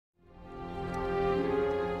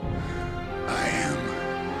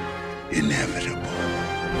inevitable.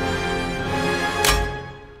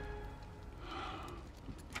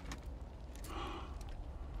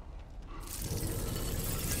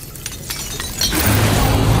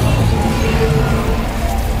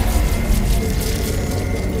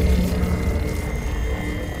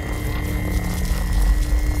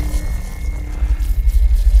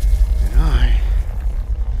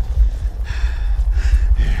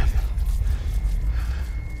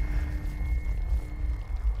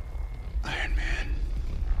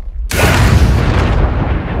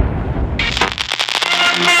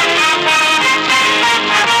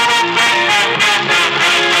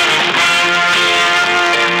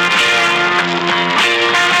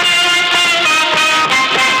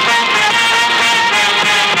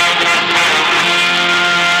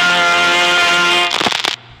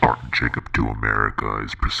 Jacob to America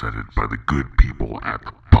is presented by the good people at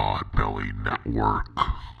the Podbelly Network.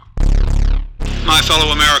 My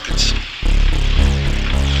fellow Americans,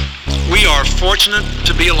 we are fortunate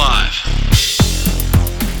to be alive.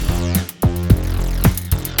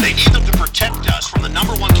 They need them to protect us from the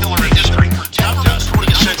number one killer in history. Protect us from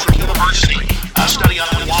the Central University. A study on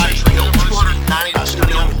why 290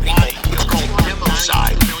 study on why it's called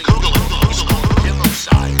democide. Google it. It's called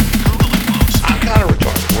democide. I'm kind of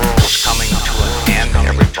retarded. The world was coming to an end.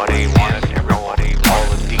 Everybody wanted to know all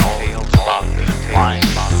the details about the flying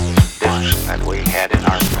discs that we had in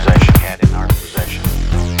our possession.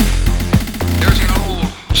 There's an old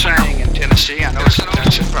saying in Tennessee. I know it's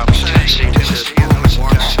probably Tennessee. It says,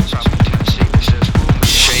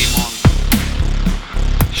 shame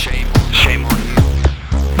on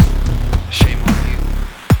you.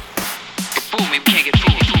 But fool me, we can't get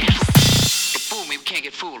fooled again. But fool me, we can't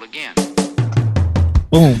get fooled again.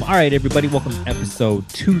 Boom. All right, everybody. Welcome to episode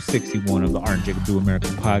 261 of the Art and Jacob Do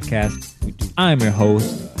American podcast. I'm your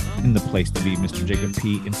host, in the place to be, Mr. Jacob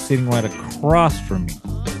P. And sitting right across from me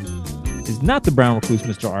is not the brown recluse,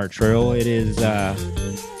 Mr. Art Trail. It is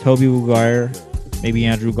Toby Maguire, maybe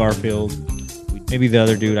Andrew Garfield, maybe the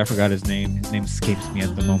other dude. I forgot his name. His name escapes me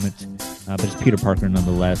at the moment. But it's Peter Parker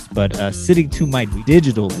nonetheless. But sitting to my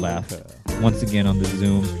digital left, once again on the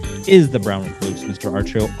Zoom, is the brown recluse, Mr. Art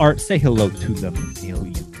Trail. Art, say hello to the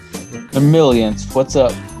millions. The millions. What's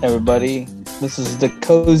up, everybody? This is the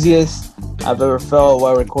coziest I've ever felt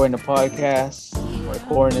while recording a podcast.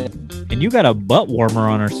 Recording it. And you got a butt warmer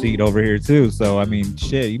on our seat over here, too. So, I mean,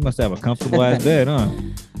 shit, you must have a comfortable ass bed, huh?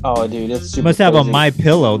 Oh, dude, it's super You must have cozy. a My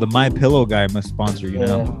Pillow. The My Pillow guy must sponsor you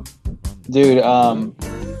now. Dude,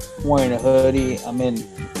 wearing a hoodie. I'm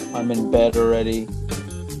in bed already.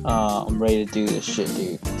 I'm ready to do this shit,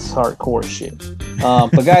 dude. It's hardcore shit.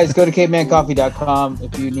 But guys, go to cavemancoffee.com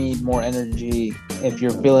if you need more energy. If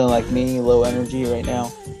you're feeling like me, low energy right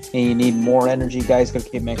now, and you need more energy, guys, go to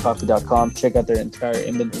cavemancoffee.com. Check out their entire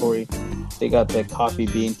inventory. They got the coffee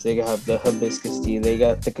beans. They got the hibiscus tea. They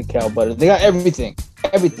got the cacao butter. They got everything.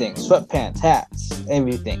 Everything. Sweatpants, hats,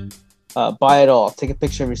 everything. Buy it all. Take a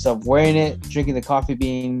picture of yourself wearing it, drinking the coffee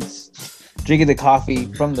beans, drinking the coffee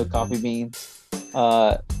from the coffee beans.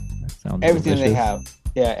 Everything they have.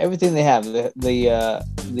 Yeah, everything they have.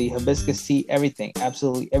 The hibiscus tea, everything.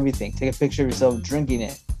 Absolutely everything. Take a picture of yourself drinking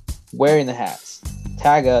it, wearing the hats.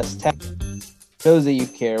 Tag us. Shows that you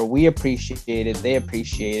care. We appreciate it. They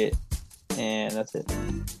appreciate it. And that's it.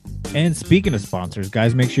 And speaking of sponsors,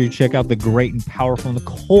 guys, make sure you check out the great and powerful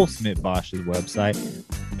Nicole Smith Bosch's website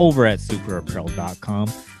over at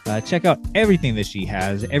superapparel.com. Check out everything that she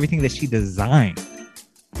has, everything that she designed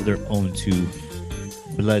with her own two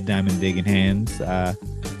blood diamond digging hands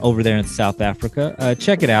over there in South Africa.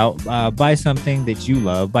 Check it out. Buy something that you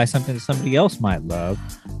love. Buy something that somebody else might love.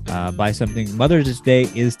 Buy something. Mother's Day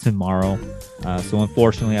is tomorrow. So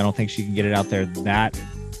unfortunately, I don't think she can get it out there that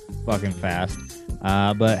fucking fast.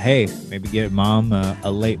 But hey, maybe get mom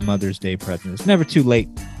a late Mother's Day present. It's never too late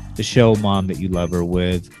to show mom that you love her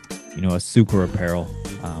with, a Super Apparel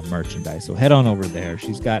merchandise. So head on over there.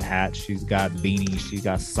 She's got hats, she's got beanies, she's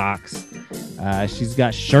got socks, she's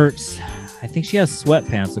got shirts. I think she has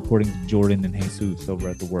sweatpants, according to Jordan and Jesus over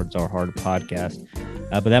at the Words Are Hard podcast.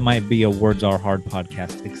 But that might be a Words Are Hard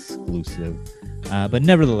podcast exclusive. But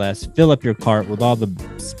nevertheless, fill up your cart with all the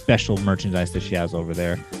special merchandise that she has over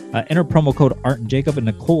there. Enter promo code Art and Jacob, and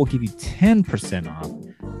Nicole will give you 10% off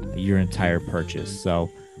your entire purchase. So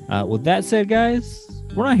with that said, guys,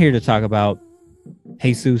 we're not here to talk about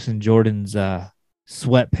Jesus and Jordan's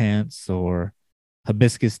sweatpants or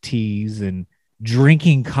hibiscus teas and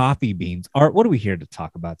drinking coffee beans. Art, what are we here to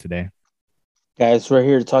talk about today? Guys, we're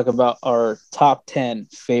here to talk about our top 10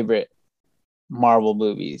 favorite Marvel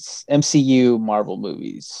movies, MCU Marvel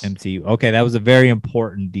movies. MCU. Okay, that was a very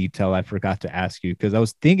important detail I forgot to ask you because I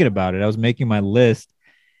was thinking about it. I was making my list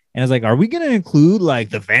and I was like, are we going to include like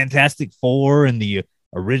the Fantastic Four and the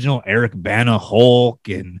original Eric Bana Hulk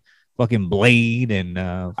and fucking Blade? And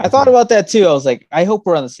I thought about that too. I was like, I hope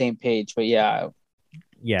we're on the same page. But yeah,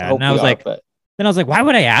 yeah. hope And I we was are, like, but then I was like, why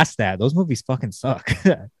would I ask that? Those movies fucking suck.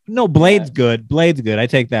 No, Blade's good. Blade's good. I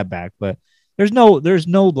take that back. But there's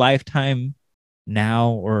no Lifetime now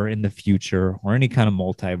or in the future or any kind of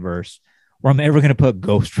multiverse where I'm ever gonna put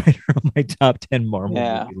Ghost Rider on my top 10 Marvel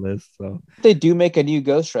movie list. So they do make a new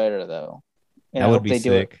Ghost Rider though, and that I would hope be they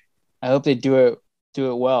do it. sick. I hope they do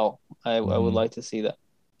it well. I would like to see that,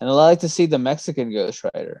 and I'd like to see the Mexican Ghost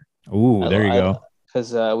Rider. Ooh, there you go.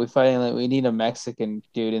 Because we need a Mexican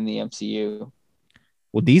dude in the MCU.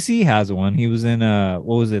 Well, DC has one. He was in what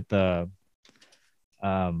was it, the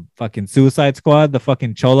fucking Suicide Squad, the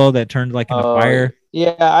fucking cholo that turned like into fire.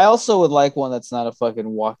 Yeah, I also would like one that's not a fucking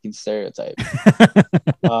walking stereotype.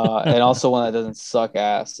 And also one that doesn't suck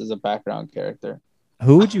ass as a background character.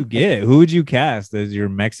 Who would you get? Who would you cast as your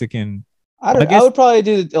Mexican? I would probably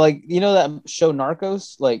do like, you know, that show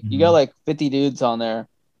Narcos? Like you got like 50 dudes on there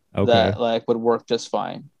that like would work just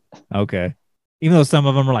fine. Okay. Even though some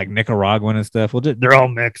of them are like Nicaraguan and stuff, they're all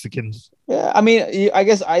Mexicans. Yeah, I mean, I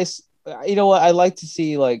guess you know what? I like to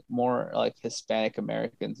see like more like Hispanic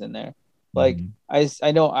Americans in there. Like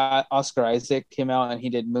I know Oscar Isaac came out and he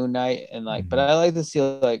did Moon Knight and like, but I like to see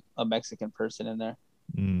like a Mexican person in there.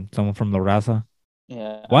 Someone from La Raza.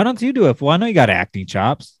 Yeah. Why don't you do it? Well, I know you got acting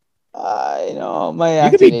chops. You know, my you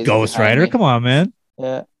could be Ghost Rider. Come on, man.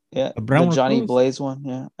 Yeah, the Johnny Blaze one.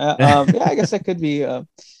 Yeah, yeah. I guess that could be.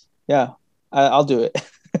 Yeah, I'll do it.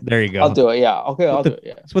 There you go. I'll do it. Yeah. Okay, I'll do it.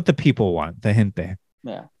 Yeah. It's what the people want. The gente.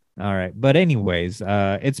 Yeah. All right, but anyways,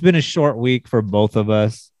 it's been a short week for both of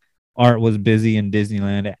us. Art was busy in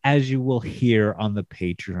Disneyland, as you will hear on the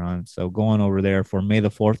Patreon. So going over there for May the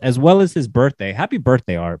 4th, as well as his birthday. Happy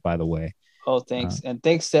birthday, Art, by the way. Oh, thanks. And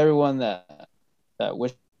thanks to everyone that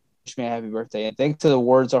wished me a happy birthday. And thanks to the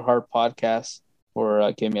Words Are Hard podcast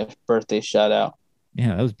for giving me a birthday shout out.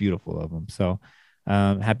 Yeah, that was beautiful of them. So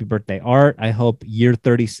happy birthday, Art. I hope year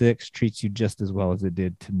 36 treats you just as well as it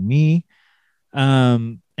did to me.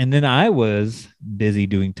 And then I was busy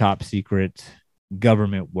doing top secret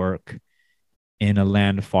government work in a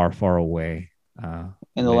land far, far away.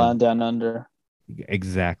 In the land down under.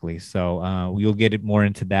 Exactly. So we'll get it more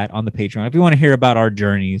into that on the Patreon. If you want to hear about our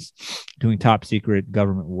journeys doing top secret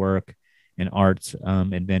government work and Art's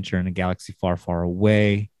adventure in a galaxy far, far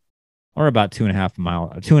away, or about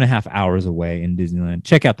 2.5 hours away in Disneyland,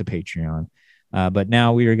 check out the Patreon. But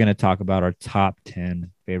now we are going to talk about our top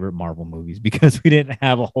 10 favorite Marvel movies because we didn't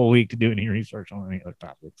have a whole week to do any research on any other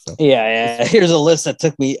topics. So yeah. Here's a list that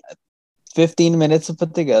took me 15 minutes to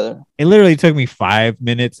put together. It literally took me 5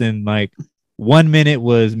 minutes, and like 1 minute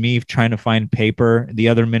was me trying to find paper. The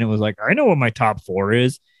other minute was like, I know what my top 4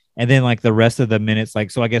 is. And then like the rest of the minutes,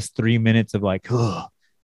 like, so I guess 3 minutes of like,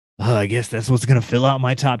 I guess that's what's going to fill out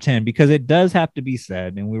my top 10, because it does have to be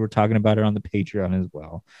said. And we were talking about it on the Patreon as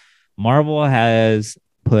well. Marvel has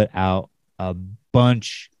put out a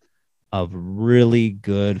bunch of really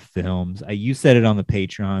good films. You said it on the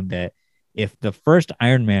Patreon that if the first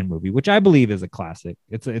Iron Man movie, which I believe is a classic,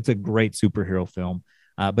 it's a great superhero film,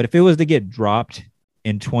 but if it was to get dropped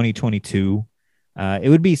in 2022, it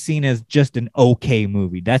would be seen as just an okay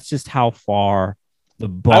movie. That's just how far the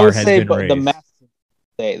bar has been raised. The masses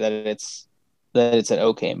say that it's an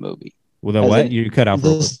okay movie. Well, the what? You cut out.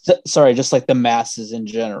 Just like the masses in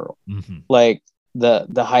general, like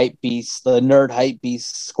the hype beast, the nerd hype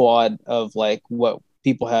beast squad of like what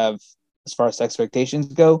people have as far as expectations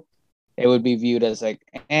go, it would be viewed as like,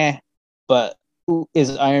 but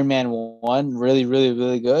is Iron Man 1 really, really,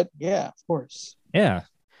 really good? Yeah, of course. Yeah.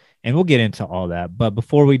 And we'll get into all that. But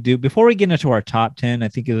before we get into our top 10, I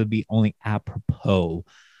think it would be only apropos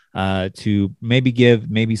to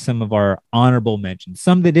maybe some of our honorable mentions,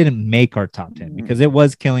 some that didn't make our top 10, because it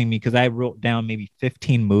was killing me, because I wrote down maybe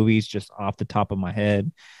 15 movies just off the top of my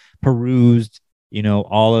head, perused,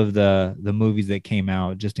 all of the movies that came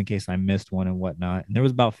out just in case I missed one and whatnot. And there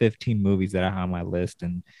was about 15 movies that I had on my list.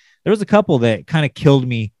 And there was a couple that kind of killed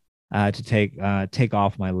me to take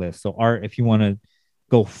off my list. So Art, if you want to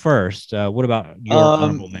go first, what about your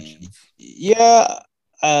honorable mentions? Yeah.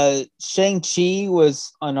 Shang-Chi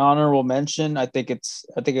was an honorable mention. I think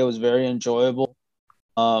it was very enjoyable.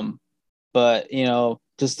 But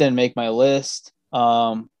just didn't make my list.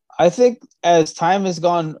 I think as time has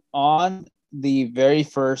gone on, the very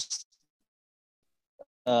first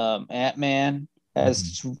Ant-Man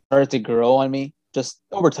has started to grow on me. just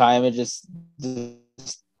over time, it just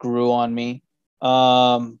grew on me.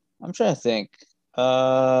 I'm trying to think.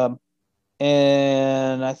 And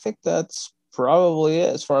I think that's probably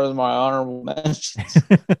it as far as my honorable mentions.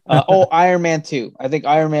 Iron Man 2. I think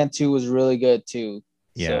Iron Man 2 was really good too.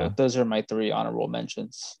 Yeah. So those are my 3 honorable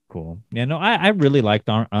mentions. Cool. Yeah, no, I really liked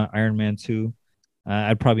Iron Man 2.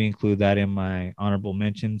 I'd probably include that in my honorable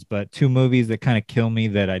mentions, but 2 movies that kind of kill me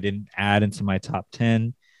that I didn't add into my top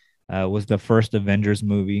 10 was the first Avengers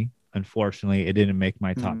movie. Unfortunately, it didn't make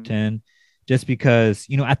my top 10 just because,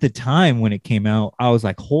 at the time when it came out, I was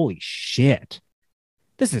like, holy shit,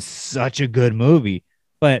 this is such a good movie.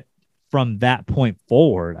 But from that point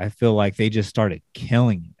forward, I feel like they just started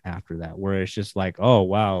killing after that, where it's just like, oh,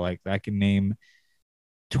 wow, like I can name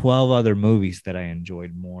 12 other movies that I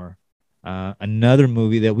enjoyed more. Another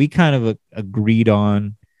movie that we kind of agreed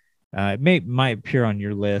on, it might appear on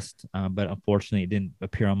your list, but unfortunately it didn't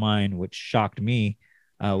appear on mine, which shocked me,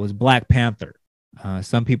 was Black Panther.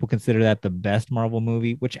 Some people consider that the best Marvel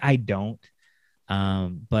movie, which I don't.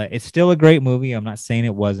 But it's still a great movie. I'm not saying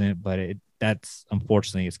it wasn't, but that's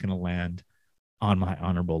unfortunately it's going to land on my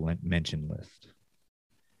honorable mention list.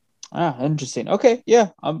 Interesting. Okay, yeah,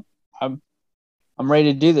 I'm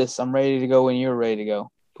ready to do this. I'm ready to go when you're ready to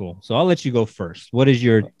go. Cool. So I'll let you go first. What is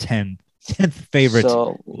your 10th favorite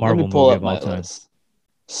Marvel movie of all time? List.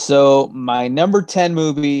 So my number 10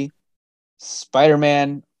 movie,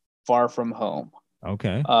 Spider-Man: Far From Home.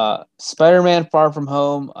 Okay. Spider-Man: Far From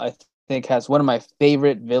Home, I think, has one of my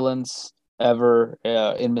favorite villains ever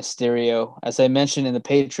in Mysterio. As I mentioned in the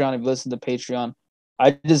Patreon, if you listen to Patreon,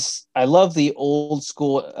 I love the old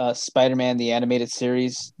school Spider-Man, the animated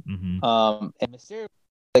series. Mm-hmm. And Mysterio,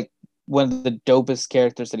 like one of the dopest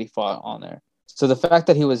characters that he fought on there. So the fact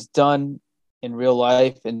that he was done in real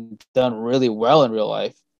life and done really well in real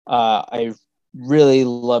life, I really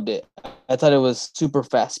loved it. I thought it was super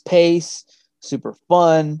fast paced, super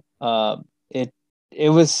fun. It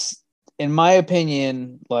was, in my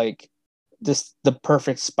opinion, like just the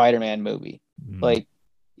perfect Spider-Man movie. Mm-hmm. Like,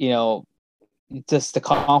 just the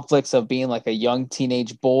conflicts of being like a young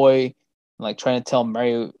teenage boy, like trying to tell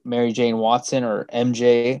Mary Jane Watson, or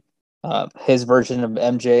MJ, his version of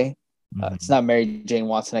MJ. It's not Mary Jane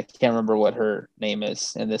Watson. I can't remember what her name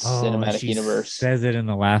is in this cinematic universe. Says it in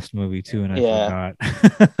the last movie too, and I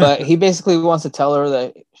forgot. But he basically wants to tell her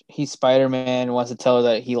that he's Spider-Man, wants to tell her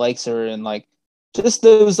that he likes her, and like just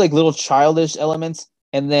those like little childish elements.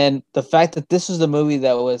 And then the fact that this was the movie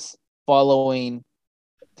that was following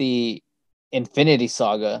the Infinity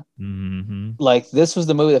Saga. Mm-hmm. Like this was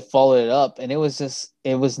the movie that followed it up, and it was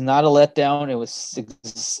not a letdown. It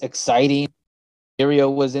was exciting.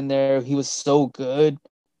 Mysterio was in there. He was so good.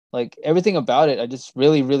 Like everything about it, I just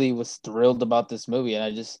really, really was thrilled about this movie. And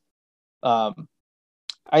I just, some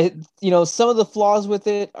of the flaws with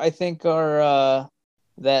it, I think, are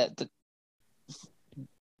that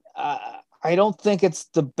I don't think it's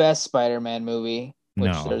the best Spider-Man movie.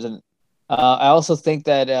 Which No. there's an. I also think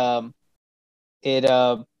that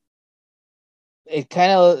it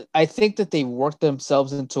kind of, I think that they worked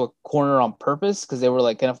themselves into a corner on purpose because they were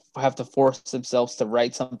like gonna have to force themselves to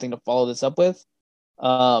write something to follow this up with.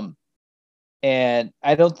 And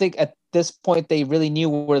I don't think at this point they really knew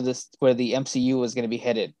where the MCU was going to be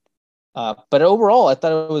headed. But overall, I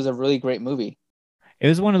thought it was a really great movie. It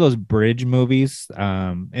was one of those bridge movies.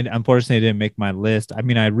 And unfortunately it didn't make my list. I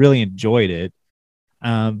mean, I really enjoyed it.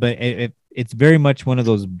 But it's very much one of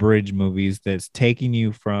those bridge movies that's taking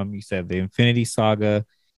you from, you said, the Infinity Saga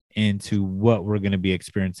into what we're going to be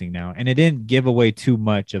experiencing now. And it didn't give away too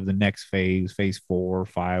much of the next phase 4 or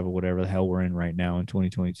 5 or whatever the hell we're in right now in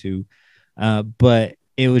 2022. But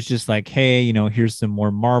it was just like, hey, here's some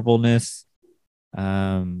more Marvelness.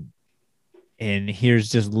 And here's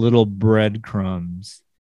just little breadcrumbs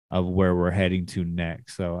of where we're heading to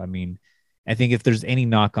next. So, I mean, I think if there's any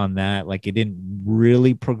knock on that, like it didn't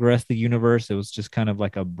really progress the universe. It was just kind of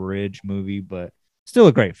like a bridge movie, but still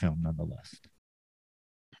a great film nonetheless.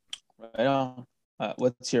 Right on.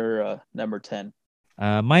 What's your number 10?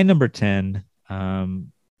 My number 10,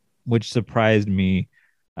 which surprised me,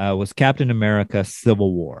 was Captain America: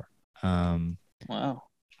 Civil War. Wow.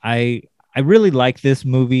 I really like this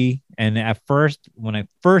movie, and at first, when I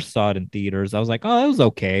first saw it in theaters, I was like, oh, it was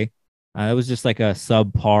okay. It was just like a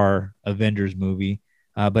subpar Avengers movie,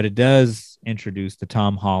 but it does introduce the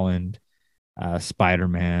Tom Holland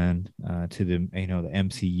Spider-Man to the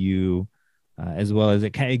MCU, as well as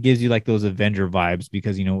it kind of gives you like those Avenger vibes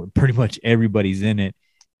because pretty much everybody's in it,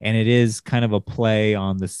 and it is kind of a play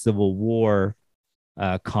on the Civil War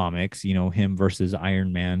comics. Him versus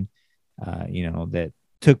Iron Man. That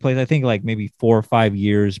took place, I think, like maybe 4 or 5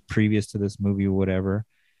 years previous to this movie or whatever,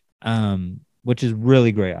 which is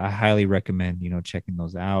really great. I highly recommend, checking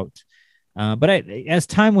those out. But as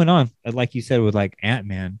time went on, like you said, with like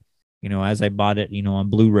Ant-Man, as I bought it, on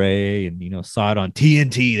Blu-ray and, saw it on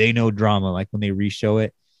TNT, they know drama, like when they re-show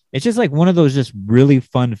it, it's just like one of those just really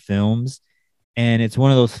fun films. And it's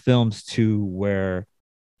one of those films too, where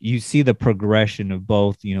you see the progression of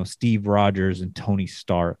both, Steve Rogers and Tony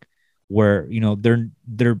Stark, where,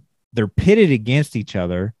 they're pitted against each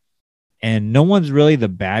other and no one's really the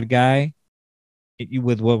bad guy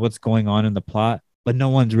with what's going on in the plot, but no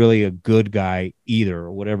one's really a good guy either,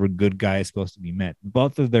 or whatever good guy is supposed to be meant.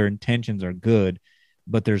 Both of their intentions are good,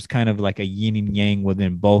 but there's kind of like a yin and yang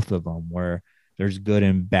within both of them where there's good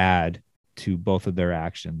and bad to both of their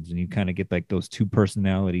actions. And you kind of get like those two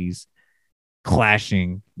personalities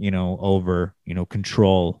clashing, over,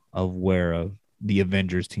 control of where the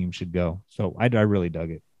Avengers team should go. So I really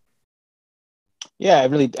dug it. Yeah,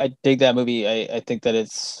 I dig that movie. I think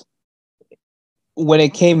that when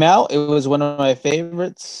it came out, it was one of my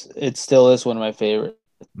favorites. It still is one of my favorites.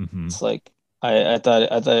 Mm-hmm. It's like I thought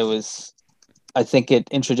it was. I think it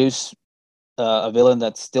introduced a villain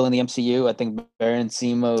that's still in the MCU. I think Baron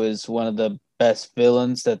Zemo is one of the best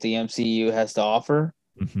villains that the MCU has to offer,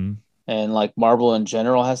 mm-hmm. and like Marvel in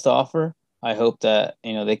general has to offer. I hope that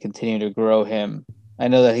they continue to grow him. I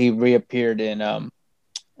know that he reappeared in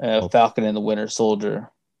Falcon and the Winter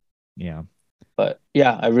Soldier. Yeah, but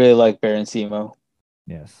yeah, I really like Baron Zemo.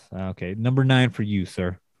 Yes. Okay. Number 9 for you,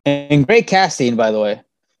 sir. And great casting, by the way.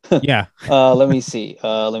 Yeah. Let me see.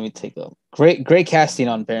 Let me take a great casting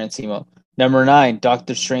on Baron Zemo. Number 9,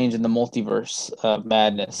 Doctor Strange in the Multiverse of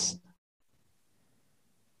Madness.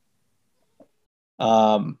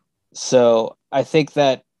 So I think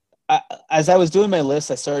that as I was doing my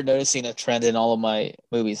list, I started noticing a trend in all of my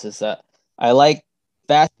movies is that I like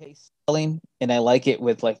fast-paced telling, and I like it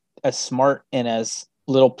with like as smart and as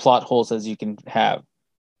little plot holes as you can have.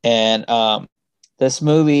 And this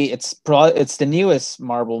movie, it's the newest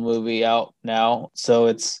Marvel movie out now, so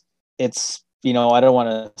it's I don't want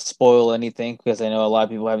to spoil anything because I know a lot of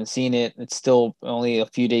people haven't seen it. It's still only a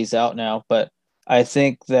few days out now, but I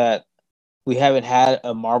think that we haven't had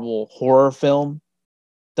a Marvel horror film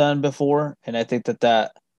done before, and I think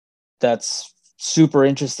that's super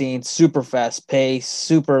interesting, super fast paced,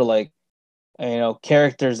 super like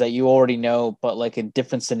characters that you already know, but like in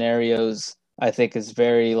different scenarios. I think is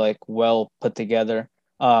very like well put together.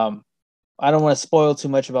 I don't want to spoil too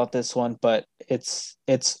much about this one, but it's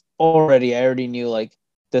I already knew like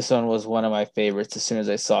this one was one of my favorites as soon as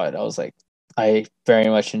I saw it. I was like, I very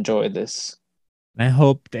much enjoyed this. I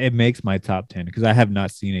hope it makes my top 10 because I have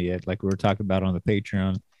not seen it yet, like we were talking about on the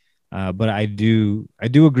Patreon. But I do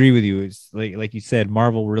agree with you. It's like you said,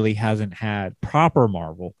 Marvel really hasn't had proper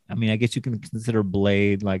Marvel. I mean, I guess you can consider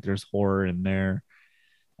Blade, like there's horror in there,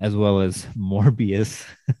 as well as Morbius.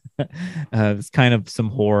 There's kind of some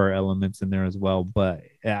horror elements in there as well. But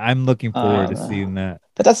I'm looking forward to seeing that.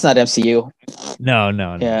 But that's not MCU.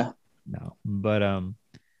 No. Yeah. No. But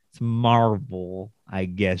it's Marvel, I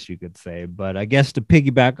guess you could say. But I guess to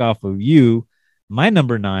piggyback off of you, my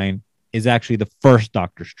number 9 is actually the first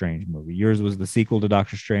Doctor Strange movie. Yours was the sequel to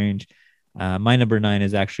Doctor Strange. My number 9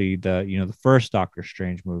 is actually the first Doctor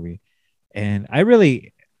Strange movie. And I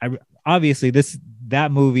obviously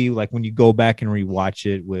that movie, like when you go back and rewatch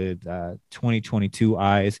it with 2022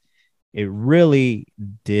 eyes, it really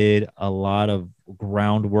did a lot of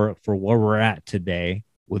groundwork for where we're at today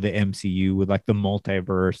with the MCU, with like the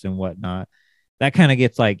multiverse and whatnot. That kind of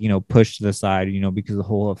gets like, pushed to the side, because of the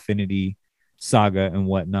whole Infinity Saga and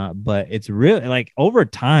whatnot. But it's really like over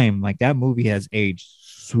time, like that movie has aged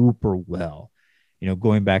super well,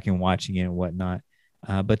 going back and watching it and whatnot.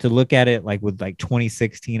 But to look at it like with like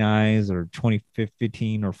 2016 eyes or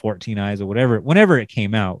 2015 or 14 eyes or whenever it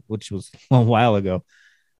came out, which was a while ago,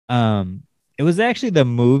 it was actually the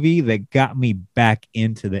movie that got me back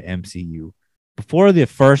into the MCU. Before the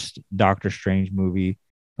first Doctor Strange movie,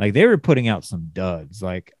 like they were putting out some duds.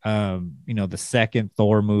 Like, the second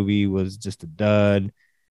Thor movie was just a dud.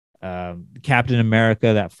 Captain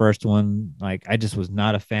America, that first one, like I just was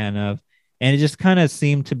not a fan of. And it just kind of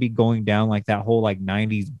seemed to be going down like that whole like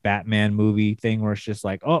 90s Batman movie thing where it's just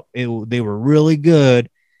like, they were really good.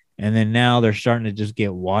 And then now they're starting to just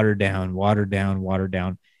get watered down.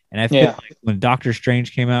 And I feel like when Doctor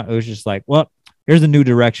Strange came out, it was just like, well, here's a new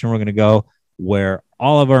direction we're going to go where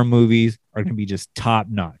all of our movies are going to be just top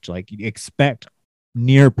notch. Like you expect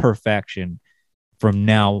near perfection from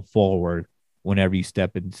now forward whenever you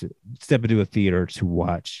step into a theater to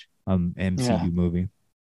watch MCU movie.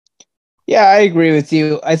 Yeah, I agree with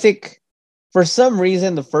you. I think for some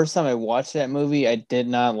reason, the first time I watched that movie, I did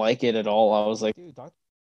not like it at all. I was like, dude, Doctor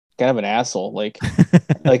kind of an asshole. Like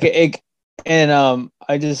and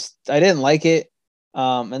I didn't like it.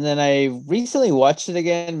 And then I recently watched it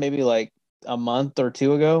again, maybe like a month or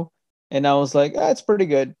two ago, and I was like, it's pretty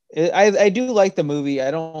good. I do like the movie.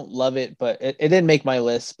 I don't love it, but it didn't make my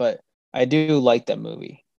list, but I do like that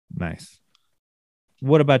movie. Nice.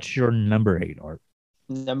 What about your number 8, Art?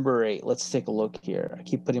 Number 8. Let's take a look here. I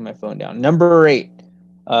keep putting my phone down. Number 8.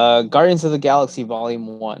 Guardians of the Galaxy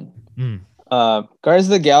Volume 1. Guardians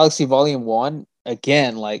of the Galaxy Volume 1,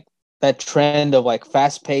 again, like that trend of like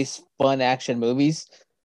fast-paced, fun action movies.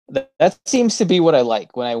 That seems to be what I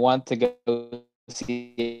like when I want to go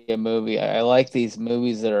see a movie. I like these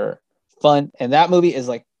movies that are fun. And that movie is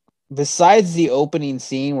like, besides the opening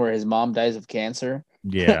scene where his mom dies of cancer,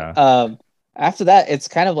 Yeah. after that, it's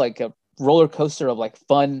kind of like a roller coaster of like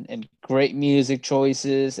fun and great music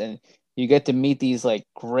choices, and you get to meet these like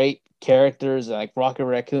great characters like Rocket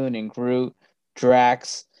Raccoon and Groot,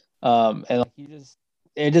 Drax, and like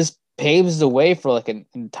it just paves the way for like an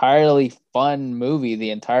entirely fun movie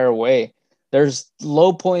the entire way. There's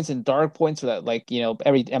low points and dark points for that, like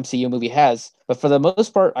every MCU movie has, but for the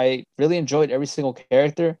most part, I really enjoyed every single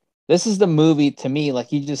character. This is the movie to me,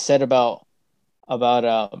 like you just said about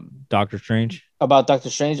Doctor Strange. about Doctor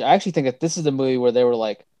Strange. I actually think that this is the movie where they were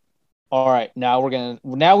like, all right, now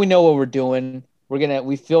we know what we're doing.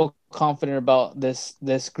 We feel confident about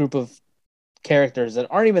this group of characters that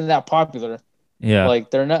aren't even that popular. Yeah.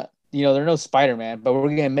 Like they're not, they're no Spider-Man, but we're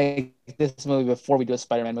going to make this movie before we do a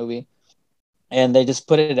Spider-Man movie. And they just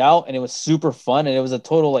put it out and it was super fun. And it was a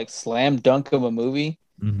total like slam dunk of a movie.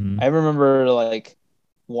 Mm-hmm. I remember like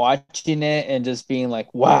watching it and just being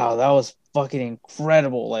like, wow, that was fucking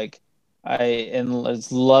incredible. Like I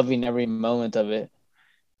was loving every moment of it.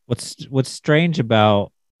 What's strange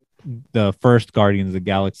about the first Guardians of the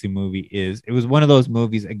Galaxy movie is it was one of those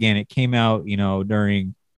movies, again, it came out,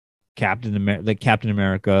 during Captain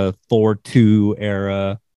America, Thor 2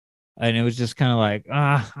 era. And it was just kind of like,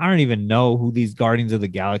 I don't even know who these Guardians of the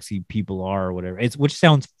Galaxy people are or whatever. Which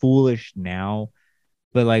sounds foolish now,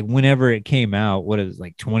 but like whenever it came out, what is it,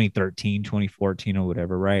 like 2013, 2014 or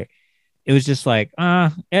whatever, right? It was just like,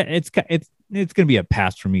 it's gonna be a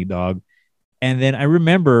pass for me, dog. And then I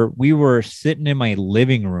remember we were sitting in my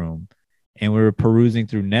living room and we were perusing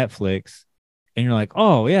through Netflix, and you're like,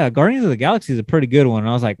 oh yeah, Guardians of the Galaxy is a pretty good one. And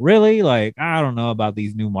I was like, really? Like, I don't know about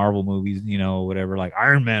these new Marvel movies, whatever. Like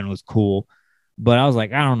Iron Man was cool, but I was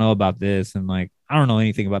like, I don't know about this. And like, I don't know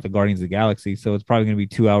anything about the Guardians of the Galaxy. So it's probably going to be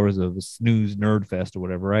 2 hours of a snooze nerd fest or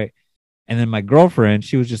whatever. Right. And then my girlfriend,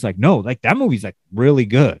 she was just like, no, like that movie's like really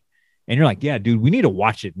good. And you're like, yeah, dude, we need to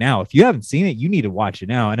watch it now. If you haven't seen it, you need to watch it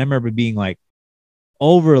now. And I remember being like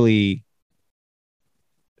overly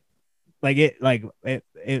like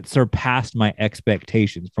it surpassed my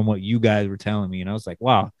expectations from what you guys were telling me. And I was like,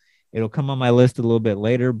 wow, it'll come on my list a little bit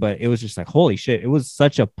later, but it was just like, holy shit. It was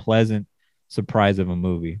such a pleasant surprise of a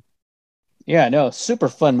movie. Yeah, no, super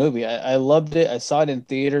fun movie. I loved it. I saw it in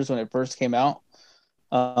theaters when it first came out.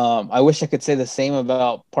 I wish I could say the same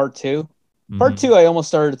about part 2. Part 2, I almost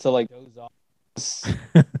started to like doze off.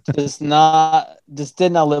 just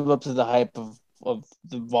did not live up to the hype of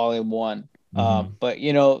the volume 1. But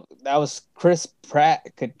that was Chris Pratt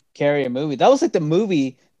could carry a movie. That was like the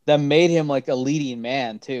movie that made him like a leading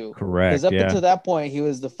man too. Correct. Because up until that point, he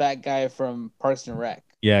was the fat guy from Parks and Rec.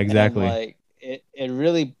 Yeah, exactly. And, like it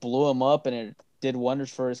really blew him up, and it did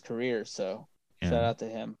wonders for his career. So shout out to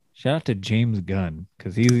him. Shout out to James Gunn,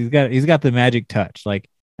 because he's got the magic touch. Like,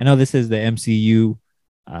 I know this is the MCU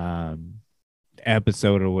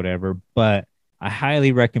episode or whatever, but I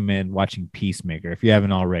highly recommend watching Peacemaker if you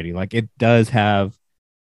haven't already. Like, it does have,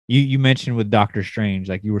 you mentioned with Doctor Strange,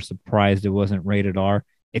 like you were surprised it wasn't rated R.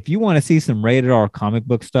 If you want to see some rated R comic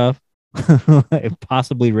book stuff,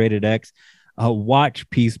 possibly rated X, watch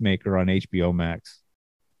Peacemaker on HBO Max.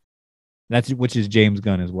 Which is James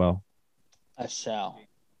Gunn as well. I shall.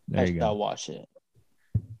 There you go. I'll watch it.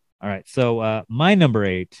 All right. So my number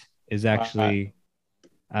 8 is actually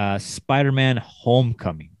Spider-Man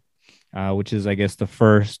Homecoming, which is, I guess, the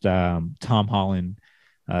first Tom Holland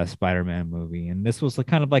Spider-Man movie. And this was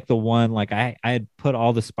kind of like the one, like I had put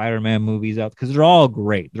all the Spider-Man movies out because they're all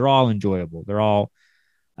great. They're all enjoyable. They're all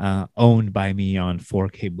owned by me on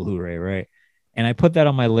 4K Blu-ray, right? And I put that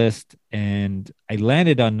on my list, and I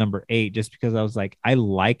landed on number 8 just because I was like, I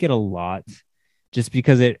like it a lot, just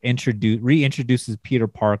because it reintroduces Peter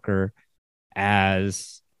Parker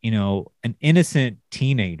as, an innocent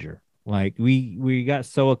teenager. Like we got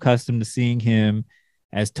so accustomed to seeing him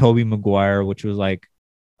as Tobey Maguire, which was like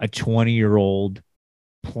a 20-year-old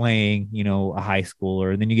playing, a high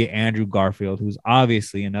schooler. And then you get Andrew Garfield, who's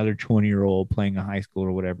obviously another 20-year-old playing a high school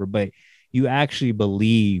or whatever, but you actually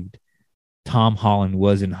believed Tom Holland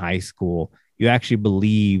was in high school. You actually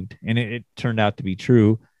believed, and it turned out to be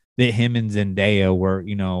true, that him and Zendaya were,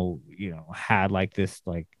 had like this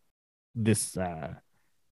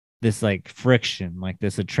this like friction, like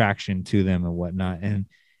this attraction to them and whatnot. And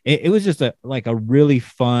it was just a really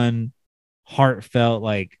fun, heartfelt,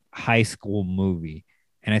 like high school movie.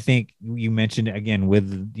 And I think you mentioned it again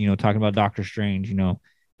with, talking about Doctor Strange, the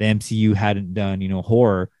MCU hadn't done,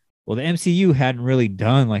 horror. Well, the MCU hadn't really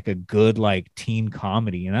done like a good like teen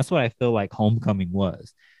comedy. And that's what I feel like Homecoming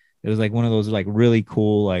was. It was like one of those like really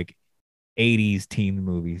cool like 80s teen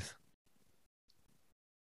movies.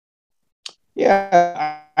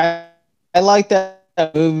 Yeah, I like that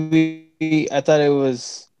movie. I thought it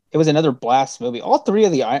was another blast movie. All three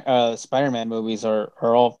of the Spider-Man movies are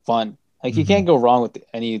all fun. Like you can't go wrong with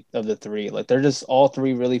any of the three. Like they're just all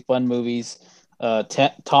three really fun movies.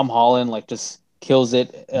 Tom Holland like just kills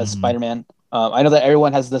it as Spider-Man. I know that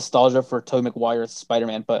everyone has nostalgia for Tobey Maguire as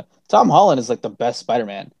Spider-Man, but Tom Holland is like the best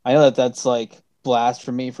Spider-Man. I know that that's like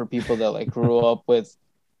blasphemy for people that like grew up with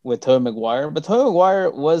Tobey Maguire, but Tobey Maguire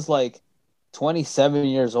was like 27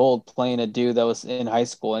 years old playing a dude that was in high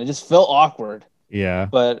school, and it just felt awkward. Yeah.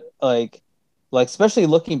 But like especially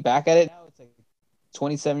looking back at it now, it's like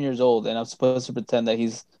 27 years old, and I'm supposed to pretend that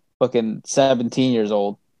he's fucking 17 years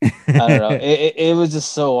old. I don't know. It was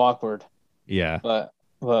just so awkward. Yeah. But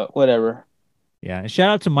whatever. Yeah. And shout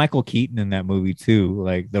out to Michael Keaton in that movie too.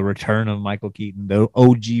 Like the return of Michael Keaton, the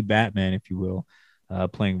OG Batman, if you will,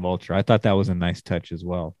 playing Vulture. I thought that was a nice touch as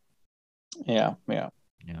well. Yeah.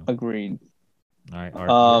 Agreed. All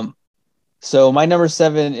right. So my number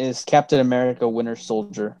 7 is Captain America: Winter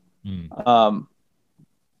Soldier.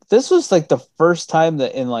 This was like the first time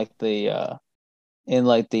that in the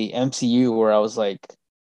MCU where I was like,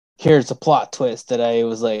 here's a plot twist that I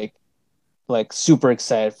was like super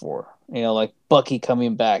excited for. Like Bucky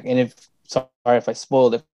coming back. And sorry if I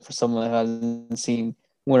spoiled it for someone that hasn't seen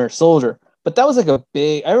Winter Soldier, but that was like a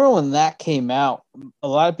big. I remember when that came out, a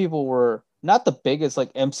lot of people were not the biggest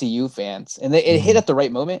like MCU fans, and it hit at the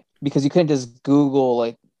right moment because you couldn't just Google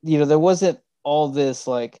like there wasn't all this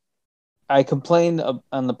like. I complained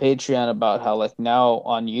on the Patreon about how like now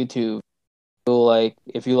on YouTube, like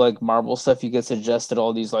if you like Marvel stuff, you get suggested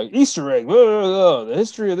all these like Easter egg, the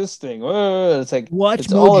history of this thing. It's like Watch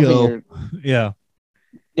it's all up in Mojo.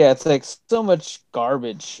 Yeah, it's like so much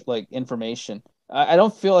garbage like information. I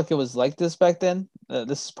don't feel like it was like this back then.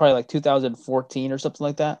 This is probably like 2014 or something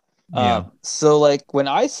like that. Yeah. So like when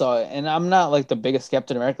I saw it, and I'm not like the biggest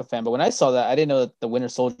Captain America fan, but when I saw that, I didn't know that the Winter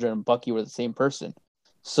Soldier and Bucky were the same person.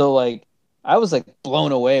 So like I was like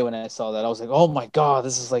blown away when I saw that. I was like, oh my God,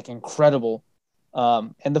 this is like incredible.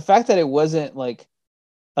 And the fact that it wasn't like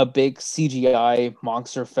a big CGI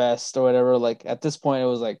monster fest or whatever, like at this point it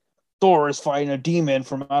was like Thor is fighting a demon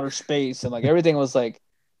from outer space, and like everything was like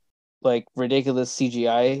ridiculous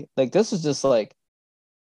CGI. Like this was just like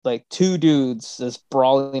two dudes just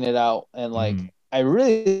brawling it out, and like I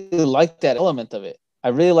really liked that element of it. I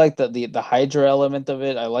really liked the Hydra element of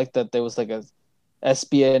it. I liked that there was like a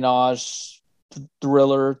espionage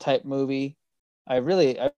thriller type movie. I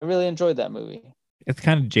really enjoyed that movie. It's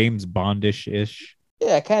kind of James Bondish-ish.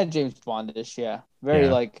 Yeah, kind of James Bondish. Yeah, very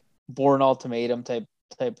like Bourne Ultimatum type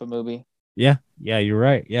of movie. Yeah, you're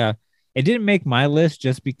right. Yeah, it didn't make my list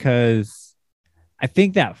just because I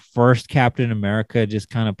think that first Captain America just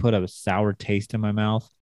kind of put a sour taste in my mouth.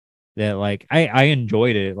 That like I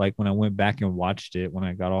enjoyed it like when I went back and watched it when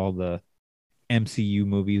I got all the MCU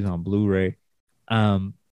movies on Blu-ray.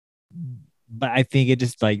 But I think it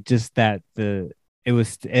just that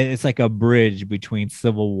it's like a bridge between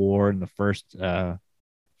Civil War and the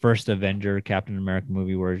first Avenger Captain America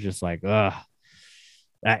movie where it's just like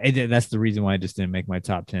that's the reason why I just didn't make my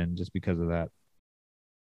top 10 just because of that.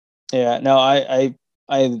 Yeah, no, I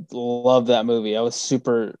love that movie. I was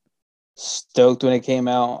super stoked when it came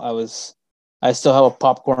out. I still have a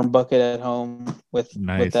popcorn bucket at home with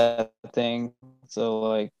that thing. So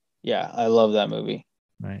like, yeah, I love that movie.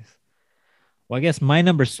 Nice. Well, I guess my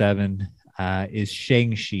number 7 is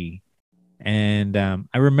Shang-Chi. And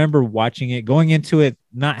I remember watching it, going into it,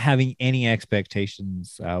 not having any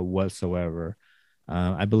expectations whatsoever.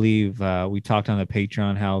 I believe we talked on the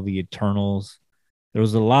Patreon how the Eternals, there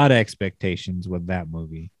was a lot of expectations with that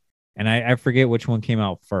movie. And I forget which one came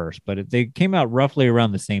out first, but they came out roughly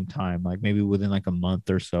around the same time, like maybe within like a month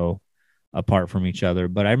or so apart from each other.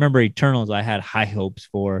 But I remember Eternals I had high hopes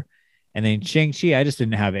for. And then Shang-Chi, I just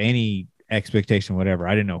didn't have any expectation, whatever.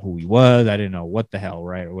 I didn't know who he was. I didn't know what the hell,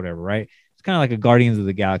 right? Or whatever, right? it's kind of like a Guardians of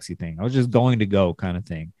the Galaxy thing. I was just going to go kind of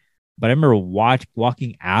thing. But I remember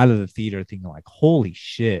walking out of the theater thinking like, holy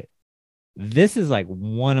shit, this is like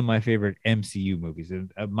one of my favorite MCU movies.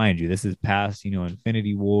 And mind you, this is past,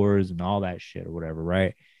 Infinity Wars and all that shit or whatever,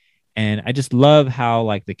 right? And I just love how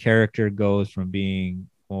like the character goes from being,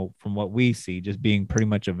 well, from what we see, just being pretty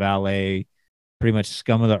much a valet, pretty much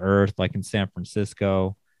scum of the earth, like in San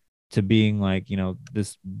Francisco, to being like,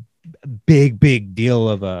 this big deal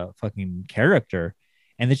of a fucking character.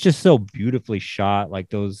 And it's just so beautifully shot, like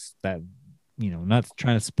those that, not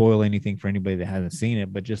trying to spoil anything for anybody that hasn't seen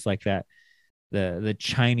it, but just like that, the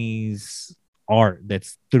Chinese art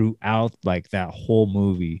that's throughout like that whole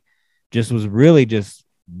movie just was really just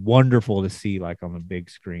wonderful to see like on the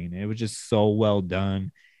big screen. It was just so well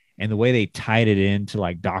done. And the way they tied it into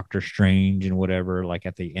like Doctor Strange and whatever, like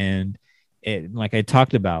at the end, it, like I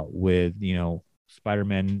talked about with,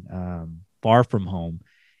 Spider-Man Far From Home,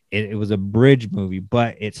 it was a bridge movie,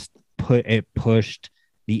 but it pushed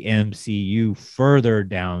the MCU further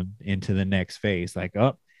down into the next phase. Like,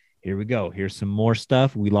 oh, here we go. Here's some more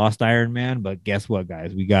stuff. We lost Iron Man, but guess what,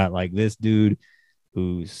 guys? We got like this dude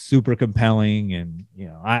who's super compelling. And,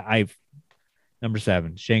 I've number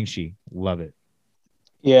 7, Shang-Chi. Love it.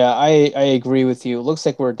 Yeah, I agree with you. It looks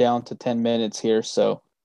like we're down to 10 minutes here, so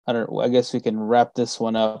I guess we can wrap this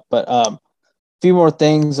one up. But a few more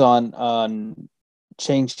things on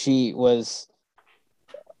Shang-Chi was,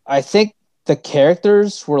 I think the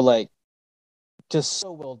characters were like just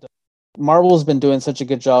so well done. Marvel's been doing such a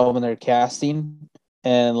good job in their casting,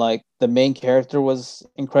 and like the main character was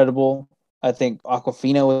incredible. I think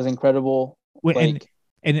Aquafina was incredible.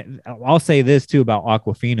 And I'll say this too about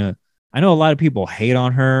Aquafina. I know a lot of people hate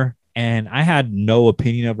on her, and I had no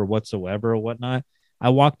opinion of her whatsoever or whatnot. I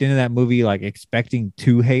walked into that movie like expecting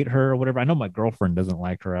to hate her or whatever. I know my girlfriend doesn't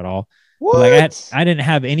like her at all. What? But, like I didn't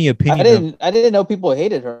have any opinion. I didn't know people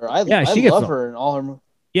hated her. I love her in all her.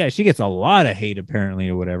 Yeah, she gets a lot of hate apparently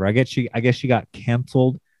or whatever. I guess she got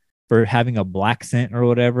canceled for having a black accent or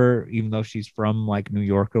whatever, even though she's from like New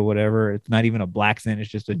York or whatever. It's not even a black accent; it's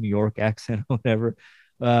just a New York accent or whatever.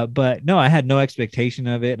 But no, I had no expectation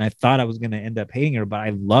of it, and I thought I was going to end up hating her. But I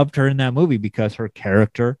loved her in that movie because her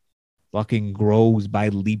character fucking grows by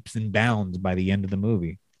leaps and bounds by the end of the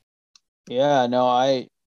movie. Yeah, no, I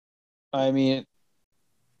mean,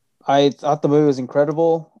 I thought the movie was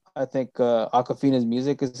incredible. I think Aquafina's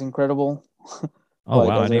music is incredible. Oh,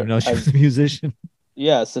 wow. I didn't even know she was a musician.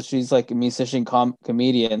 Yeah, so she's like a musician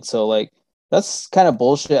comedian. So like that's kind of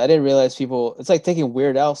bullshit. I didn't realize it's like taking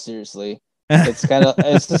Weird Al seriously. It's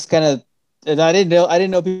just kind of, and I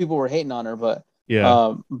didn't know people were hating on her, but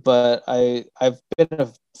yeah. But I've been a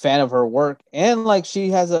fan of her work, and like she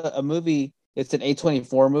has a movie. It's an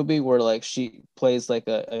A24 movie where like she plays like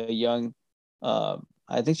a young, I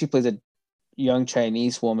think she plays a young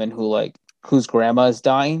Chinese woman whose grandma is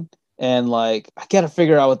dying, and like I gotta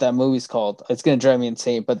figure out what that movie's called. It's gonna drive me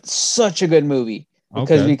insane, but such a good movie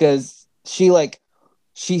because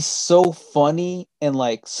she's so funny and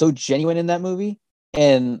like so genuine in that movie,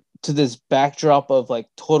 and to this backdrop of like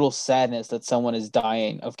total sadness that someone is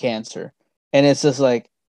dying of cancer, and it's just like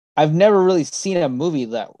I've never really seen a movie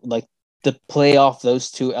that like to play off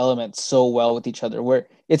those two elements so well with each other, where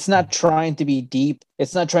it's not trying to be deep,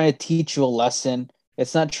 it's not trying to teach you a lesson,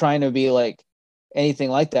 it's not trying to be like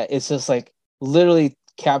anything like that. It's just like literally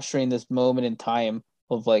capturing this moment in time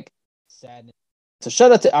of like sadness. So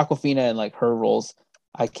shout out to Aquafina and like her roles.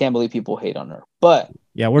 I can't believe people hate on her, but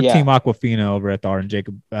yeah, we're Team Aquafina over at the Art and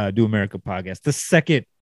Jacob Do America podcast, the second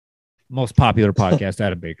most popular podcast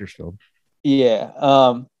out of Bakersfield. Yeah,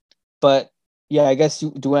 but yeah, I guess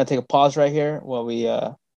do you want to take a pause right here while we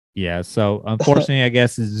Yeah, so unfortunately, I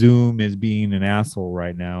guess Zoom is being an asshole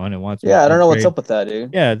right now, and it wants. Yeah, I don't know what's up with that,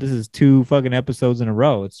 dude. Yeah, this is 2 fucking episodes in a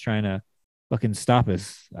row. It's trying to fucking stop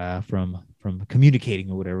us from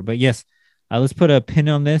communicating or whatever. But yes, let's put a pin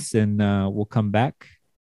on this, and we'll come back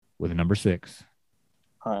with number 6.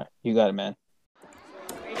 All right, you got it, man.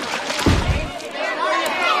 They were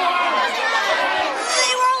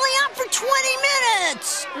only on for 20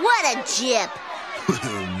 minutes. What a jip.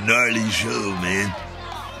 Gnarly show, man.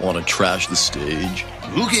 Want to trash the stage?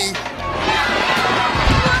 Okay.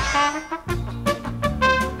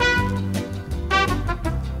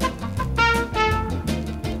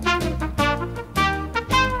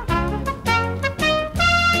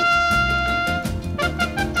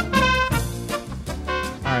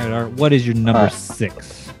 All right, what is your number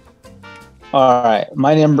 6? All right,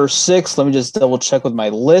 my number 6. Let me just double check with my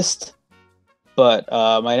list. But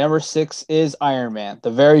my number 6 is Iron Man, the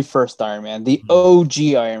very first Iron Man, the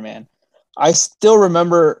OG Iron Man. I still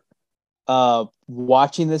remember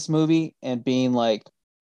watching this movie and being like,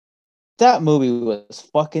 that movie was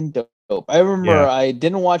fucking dope. I remember Yeah. I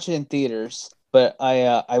didn't watch it in theaters, but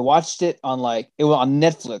I watched it on it was on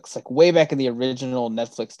Netflix, like way back in the original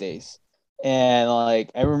Netflix days. And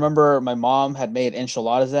like I remember my mom had made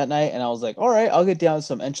enchiladas that night, and I was like, all right, I'll get down with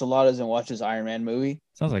some enchiladas and watch this Iron Man movie.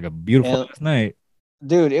 Sounds like a beautiful And last night.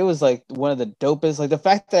 dude, it was like one of the dopest. Like the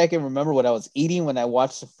fact that I can remember what I was eating when I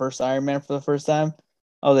watched the first Iron Man for the first time,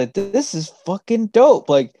 I was like, this is fucking dope.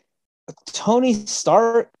 Like Tony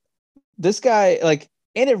Stark, this guy, like,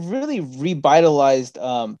 and it really revitalized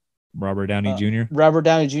Robert Downey Jr. Robert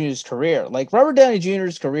Downey Jr.'s career. Like Robert Downey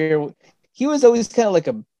Jr.'s career, he was always kind of like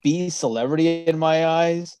a B celebrity in my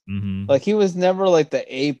eyes. Mm-hmm. Like he was never like the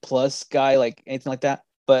A+ guy, like anything like that.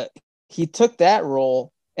 But he took that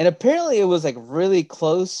role, and apparently it was like really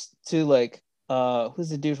close to like who's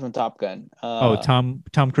the dude from Top Gun? Tom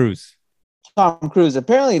Cruise. Tom Cruise.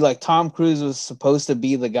 Apparently, like Tom Cruise was supposed to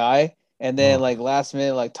be the guy, and then like last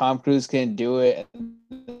minute, like Tom Cruise couldn't do it,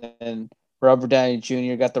 and Robert Downey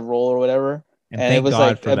Jr. got the role or whatever. And it thank was God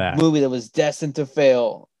like for a that. movie that was destined to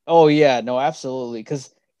fail. Oh yeah, no, absolutely,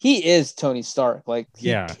 because he is Tony Stark. Like he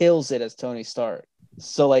Yeah. kills it as Tony Stark.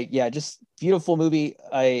 So like yeah, just beautiful movie.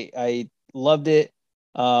 I loved it.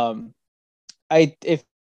 If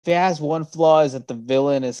it has one flaw is that the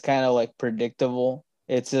villain is kind of like predictable.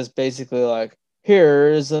 It's just basically like,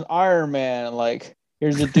 here's an Iron Man, like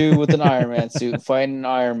here's a dude with an Iron Man suit fighting an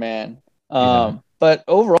Iron Man. But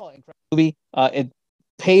overall, incredible movie. It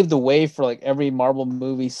paved the way for like every Marvel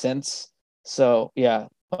movie since. So yeah,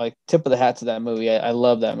 like tip of the hat to that movie. I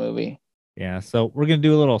love that movie. Yeah, so we're gonna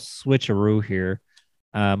do a little switcheroo here.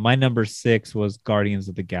 My number 6 was Guardians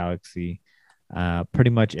of the Galaxy. Pretty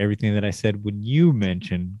much everything that I said when you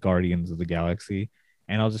mentioned Guardians of the Galaxy.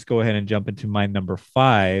 And I'll just go ahead and jump into my number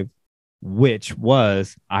 5, which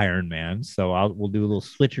was Iron Man. So we'll do a little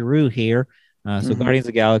switcheroo here. So Guardians of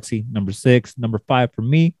the Galaxy, number 6. Number 5 for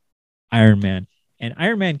me, Iron Man. And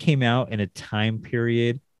Iron Man came out in a time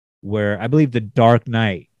period where I believe The Dark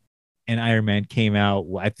Knight and Iron Man came out,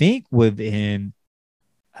 I think within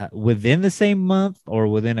the same month or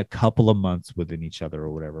within a couple of months within each other or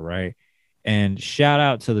whatever, right? And shout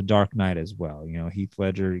out to The Dark Knight as well. You know, Heath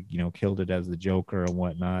Ledger, killed it as the Joker and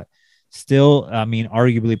whatnot. Still, I mean,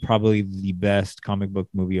 arguably probably the best comic book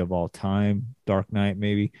movie of all time. Dark Knight,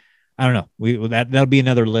 maybe. I don't know. That'll be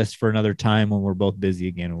another list for another time when we're both busy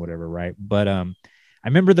again or whatever, right? But I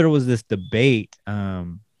remember there was this debate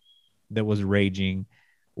that was raging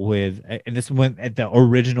with, and this went at the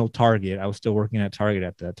original Target. I was still working at Target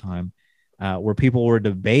at that time, where people were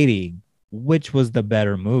debating which was the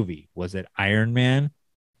better movie. Was it Iron Man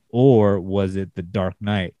or was it The Dark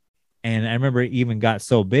Knight? And I remember it even got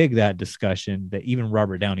so big, that discussion, that even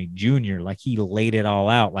Robert Downey Jr., like he laid it all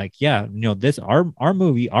out. Like, yeah, this, our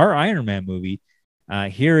movie, our Iron Man movie,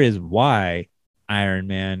 here is why Iron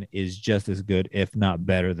Man is just as good, if not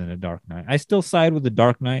better than The Dark Knight. I still side with The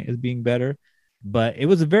Dark Knight as being better, but it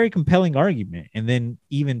was a very compelling argument. And then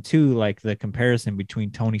even too, like the comparison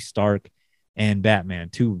between Tony Stark and Batman,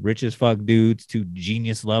 two rich as fuck dudes, two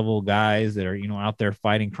genius level guys that are, out there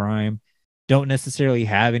fighting crime, don't necessarily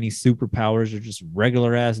have any superpowers, or just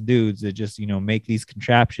regular ass dudes that just, make these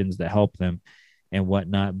contraptions that help them and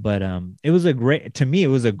whatnot. But it was a great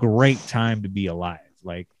time to be alive.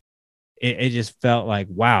 Like it just felt like,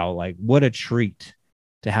 wow, like what a treat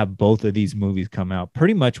to have both of these movies come out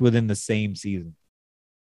pretty much within the same season.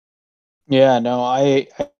 Yeah, no, I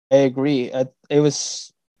agree. It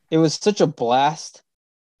was such a blast.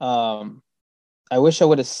 I wish I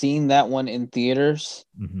would have seen that one in theaters.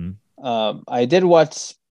 Mm-hmm. I did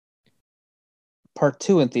watch part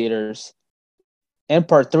 2 in theaters, and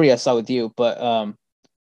part 3 I saw with you, but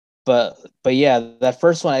yeah, that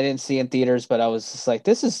first one I didn't see in theaters, but I was just like,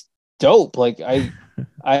 this is dope. Like I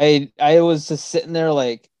was just sitting there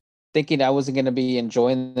like thinking I wasn't going to be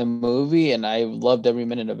enjoying the movie, and I loved every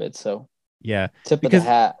minute of it. So yeah, tip of the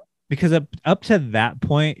hat. Because up to that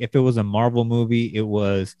point, if it was a Marvel movie, it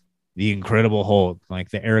was the Incredible Hulk, like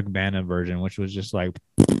the Eric Bana version, which was just like,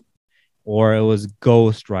 or it was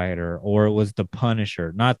Ghost Rider, or it was the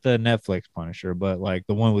Punisher, not the Netflix Punisher, but like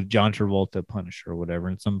the one with John Travolta Punisher or whatever,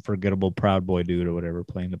 and some forgettable Proud Boy dude or whatever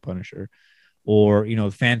playing the Punisher. Or,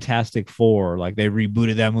 Fantastic Four, like they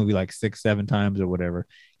rebooted that movie like 6-7 times or whatever.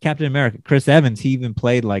 Captain America, Chris Evans, he even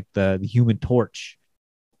played like the Human Torch.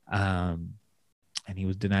 And he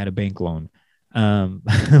was denied a bank loan.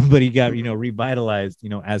 But he got, revitalized,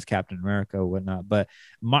 as Captain America or whatnot. But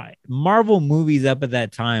Marvel movies up at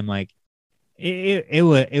that time, like it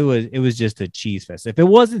was just a cheese fest. If it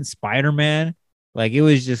wasn't Spider-Man, like it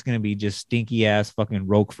was just gonna be just stinky ass fucking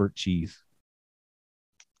Roquefort cheese.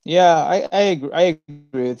 Yeah, I agree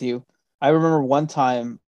with you. I remember one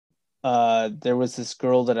time there was this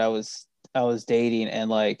girl that I was dating, and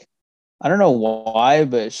like I don't know why,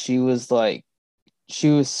 but she was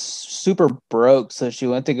super broke, so she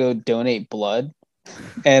went to go donate blood.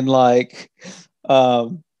 And like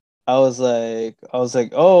um I was like,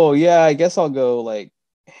 "Oh yeah, I guess I'll go like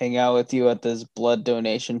hang out with you at this blood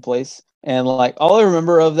donation place." And like all I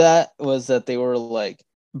remember of that was that they were like,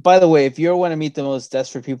 by the way, if you want to meet the most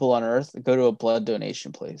desperate people on earth, go to a blood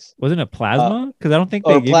donation place. Wasn't it Uh plasma? Because I don't think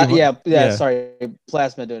they or give you yeah, yeah, Yeah. sorry,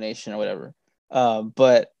 plasma donation or whatever.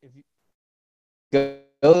 But if you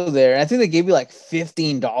go there, I think they gave you like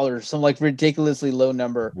 $15, some like ridiculously low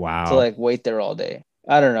number to Wow. like wait there all day.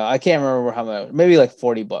 I don't know. I can't remember how much. Maybe like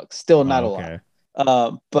 $40. Still not Oh, a lot.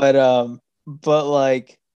 okay. But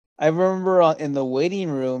like I remember in the waiting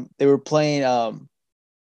room they were playing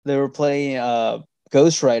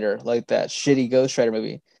Ghost Rider, like that shitty Ghost Rider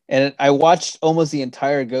movie. And I watched almost the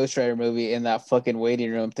entire Ghost Rider movie in that fucking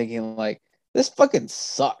waiting room, thinking like, this fucking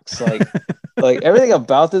sucks. Like everything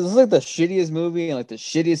about this is like the shittiest movie and like the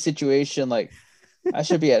shittiest situation. Like I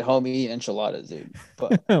should be at home eating enchiladas, dude.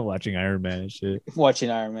 But Watching Iron Man and shit.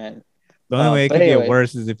 watching Iron Man. The only way it But could get anyway,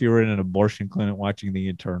 worse is if you were in an abortion clinic watching the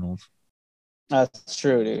Eternals. that's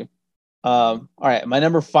true, dude. All right, my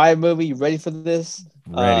number 5 movie. You ready for this?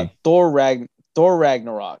 Ready. Thor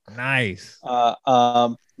Ragnarok. Nice.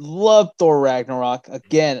 Love Thor Ragnarok.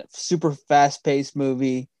 Again, super fast paced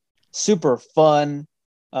movie, super fun,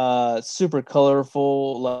 super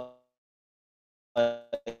colorful.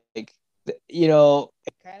 Like you know,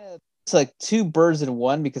 it kind of it's like two birds in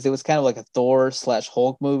one because it was kind of like a Thor /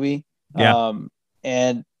 Hulk movie. Yeah.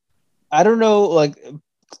 And I don't know, like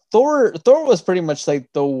Thor was pretty much like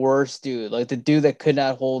the worst dude, like the dude that could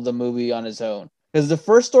not hold the movie on his own. Because the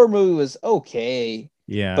first Thor movie was okay,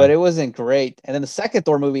 Yeah. but it wasn't great. And then the second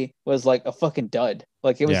Thor movie was like a fucking dud.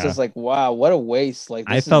 Like it was Yeah. just like, wow, what a waste. Like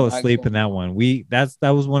I this is fell not asleep in going that well. one.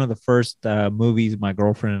 That was one of the first movies my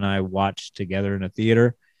girlfriend and I watched together in a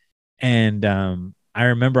theater. And I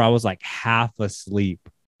remember I was like half asleep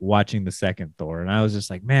watching the second Thor. And I was just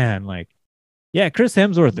like, man, like, yeah, Chris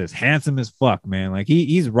Hemsworth is handsome as fuck, man. Like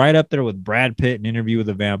he's right up there with Brad Pitt in Interview with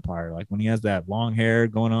a Vampire. Like when he has that long hair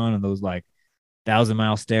going on and those like 1,000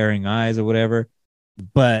 mile staring eyes or whatever.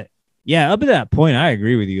 But yeah, up to that point, I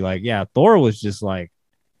agree with you. Like, yeah, Thor was just like,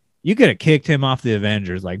 you could have kicked him off the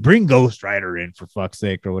Avengers. Like, bring Ghost Rider in for fuck's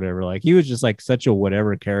sake or whatever. Like, he was just like such a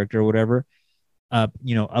whatever character or whatever. Up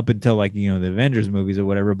until like, the Avengers movies or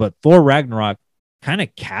whatever. But Thor Ragnarok kind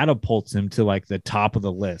of catapults him to like the top of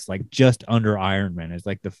the list, like just under Iron Man. It's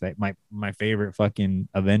like my favorite fucking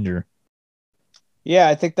Avenger. Yeah,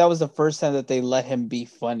 I think that was the first time that they let him be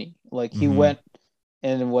funny. Like he Mhm. went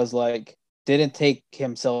and was like, didn't take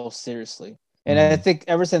himself seriously. And I Mhm. think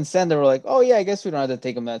ever since then they were like, oh yeah, I guess we don't have to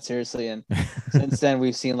take him that seriously. And since then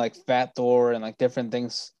we've seen like Fat Thor and like different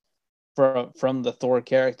things from the Thor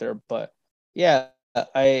character. But yeah,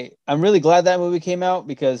 I'm really glad that movie came out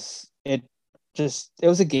because it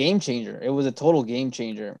was a game changer. It was a total game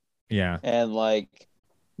changer. Yeah. And like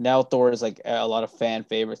now Thor is like a lot of fan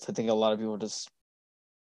favorites. I think a lot of people just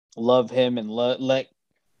love him and let like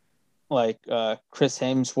Chris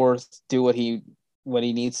Hemsworth do what he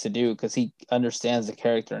needs to do because he understands the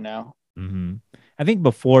character now. Mm-hmm. I think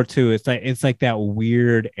before too, it's like that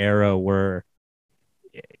weird era where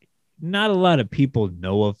not a lot of people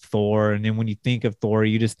know of Thor, and then when you think of Thor,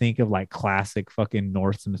 you just think of like classic fucking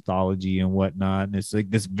Norse mythology and whatnot, and it's like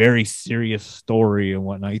this very serious story and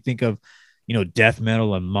whatnot. You think of, death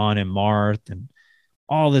metal and Mon and Marth and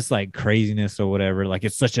all this like craziness or whatever. Like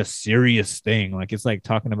it's such a serious thing. Like it's like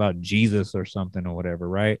talking about Jesus or something or whatever,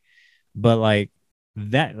 right? But like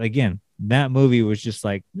that again, that movie was just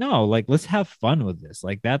like, no, like let's have fun with this.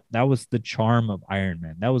 Like that was the charm of Iron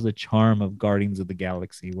Man. That was the charm of Guardians of the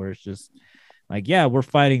Galaxy, where it's just like, yeah, we're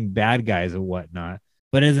fighting bad guys and whatnot,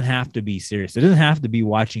 but it doesn't have to be serious. It doesn't have to be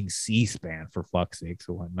watching C-SPAN for fuck's sakes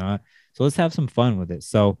or whatnot. So let's have some fun with it.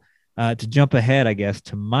 So to jump ahead, I guess,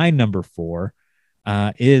 to my number 4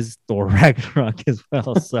 is Thor Ragnarok as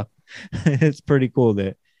well. So it's pretty cool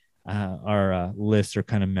that our lists are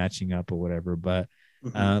kind of matching up or whatever. But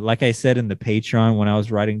like I said in the Patreon, when I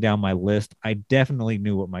was writing down my list, I definitely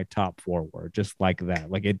knew what my top 4 were, just like that.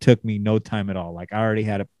 Like it took me no time at all. Like I already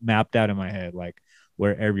had it mapped out in my head, like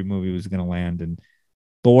where every movie was going to land. And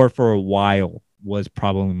Thor for a while was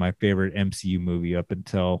probably my favorite MCU movie up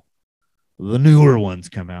until the newer ones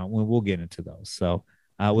come out. We'll get into those. So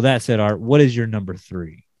with that said, Art, what is your number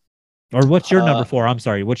 3? Or what's your number 4? I'm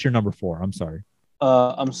sorry. What's your number 4? I'm sorry.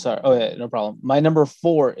 I'm sorry. Oh yeah, no problem. My number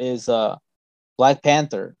 4 is Black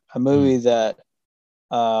Panther, a movie that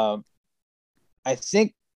I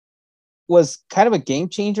think was kind of a game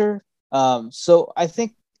changer. So I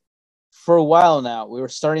think for a while now we were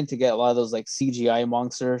starting to get a lot of those like CGI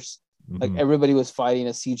monsters. Like everybody was fighting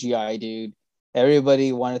a CGI dude.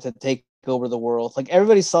 Everybody wanted to take over the world. Like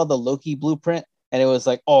everybody saw the Loki blueprint and it was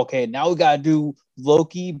like, oh, okay, now we gotta do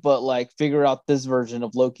Loki, but like figure out this version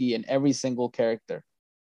of Loki in every single character.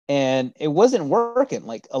 And it wasn't working.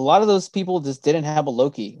 Like a lot of those people just didn't have a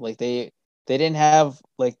Loki. Like they didn't have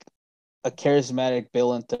like a charismatic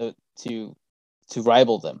villain to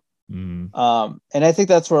rival them. And I think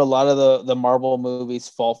that's where a lot of the Marvel movies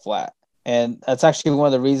fall flat. And that's actually one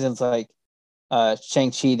of the reasons like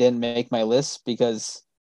Shang-Chi didn't make my list, because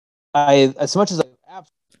as much as I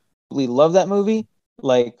absolutely love that movie,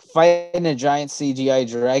 like fighting a giant CGI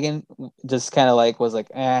dragon just kind of like was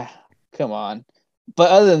like, come on.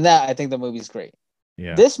 But other than that, I think the movie's great.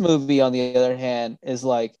 Yeah. This movie, on the other hand, is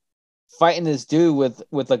like fighting this dude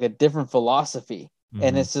with like a different philosophy.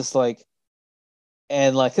 And it's just like,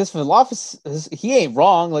 and like his philosophy, he ain't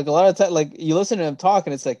wrong. Like a lot of time, like you listen to him talk,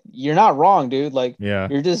 and it's like you're not wrong, dude. Like you're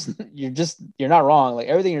not wrong. Like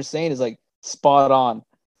everything you're saying is like spot on,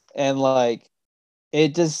 and like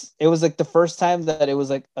it was like the first time that it was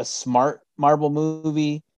like a smart Marvel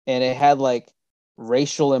movie, and it had like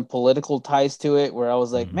racial and political ties to it. Where I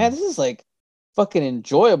was like, man, this is like fucking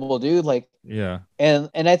enjoyable, dude. Like and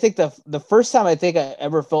I think the first time I think I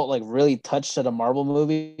ever felt like really touched at a Marvel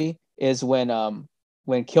movie is when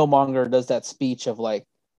Killmonger does that speech of like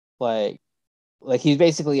he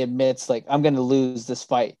basically admits like, I'm gonna lose this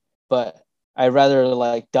fight, but I'd rather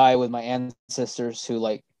like die with my ancestors who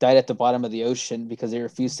like died at the bottom of the ocean because they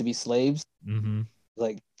refused to be slaves.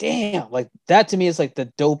 Like, damn, like that to me is like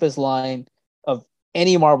the dopest line of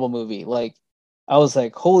any Marvel movie. Like I was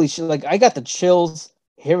like, holy shit, like I got the chills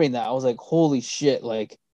hearing that. I was like, holy shit,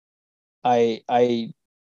 like I can't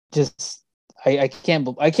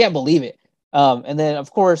believe it. And then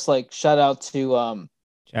of course, like shout out to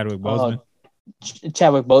Chadwick Boseman.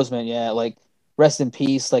 Chadwick Boseman, yeah, like rest in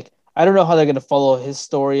peace. Like I don't know how they're gonna follow his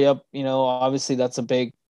story up. You know, obviously that's a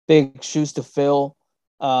big shoes to fill.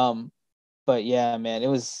 But yeah, man, it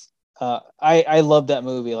was. I love that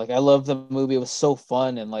movie. Like I love the movie. It was so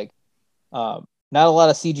fun and like, not a lot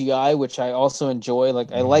of CGI, which I also enjoy.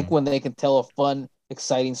 Like I like when they can tell a fun,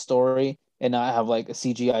 exciting story and not have like a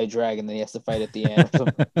CGI dragon that he has to fight at the end.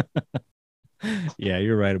 Yeah,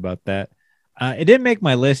 you're right about that. It didn't make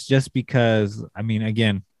my list just because, I mean,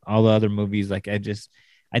 again, all the other movies, like I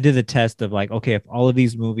did the test of like, okay, if all of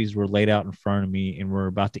these movies were laid out in front of me and we're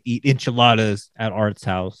about to eat enchiladas at Art's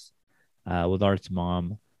house with Art's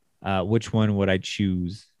mom, which one would I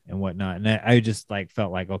choose and whatnot? And I just like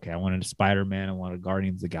felt like, okay, I wanted a Spider-Man, I wanted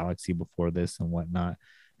Guardians of the Galaxy before this and whatnot.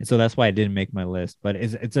 And so that's why I didn't make my list, but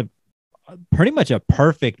it's a pretty much a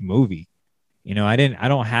perfect movie. You know, I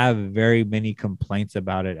don't have very many complaints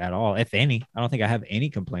about it at all, if any. I don't think I have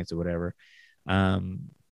any complaints or whatever.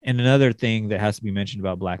 And another thing that has to be mentioned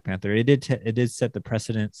about Black Panther, it did set the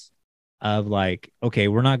precedence of like, okay,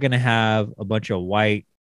 we're not going to have a bunch of white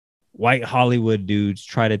Hollywood dudes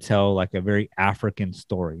try to tell like a very African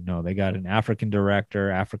story. No, they got an African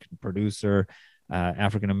director, African producer,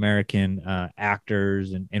 African-American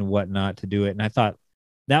actors and whatnot to do it. And I thought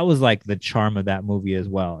that was like the charm of that movie as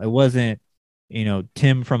well. It wasn't, you know,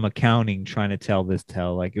 Tim from accounting trying to tell this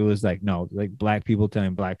tale. Like it was like, no, like Black people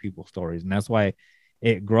telling Black people stories. And that's why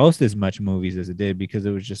it grossed as much movies as it did, because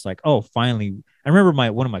it was just like, oh, finally. I remember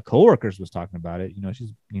one of my coworkers was talking about it. You know,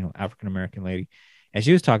 she's, you know, African-American lady. And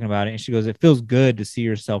she was talking about it and she goes, it feels good to see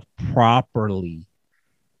yourself properly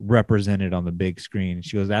represented on the big screen. And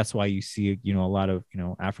she goes, that's why you see, you know, a lot of, you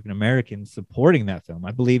know, African-Americans supporting that film.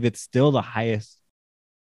 I believe it's still the highest,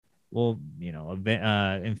 well, you know,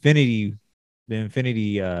 the Infinity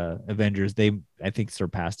Avengers, I think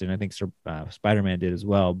surpassed it. And I think Spider-Man did as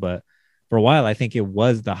well. But for a while, I think it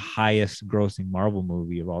was the highest grossing Marvel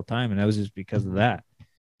movie of all time. And that was just because of that.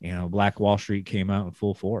 You know, Black Wall Street came out in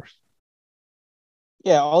full force.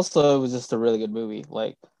 Yeah, also it was just a really good movie.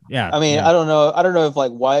 Like, yeah, I mean, yeah. I don't know if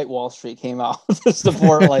like White Wall Street came out to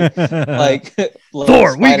support like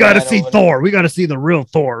Thor. We got to see Thor. We got to see the real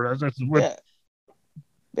Thor.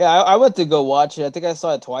 Yeah, I went to go watch it. I think I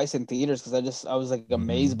saw it twice in theaters because I was like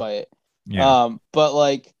amazed by it. Yeah. But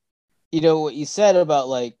like, you know what you said about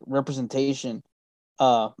like representation,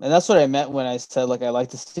 and that's what I meant when I said like I like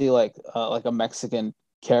to see like a Mexican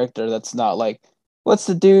character that's not like, what's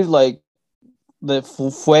the dude like the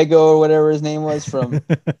Fuego or whatever his name was from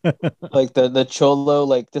like the Cholo,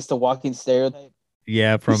 like just a walking stereotype.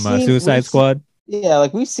 Yeah, from Suicide Squad. Yeah,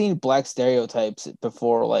 like we've seen black stereotypes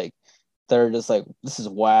before, like they're just like, this is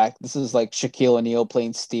whack. This is like Shaquille O'Neal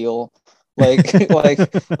playing Steel. Like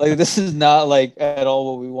like this is not like at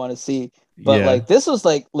all what we want to see. But Yeah. like this was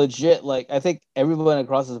like legit. Like I think everyone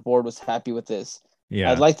across the board was happy with this.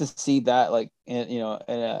 Yeah. I'd like to see that like in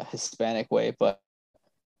in a Hispanic way, but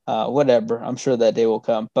whatever. I'm sure that day will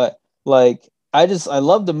come. But like I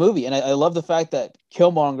love the movie, and I love the fact that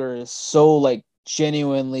Killmonger is so like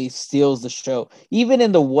genuinely steals the show. Even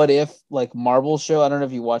in the What If like Marvel show, I don't know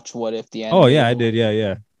if you watched What If the Oh yeah, I animated did. Yeah,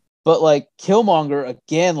 yeah. but like Killmonger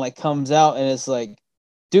again, like comes out and it's like,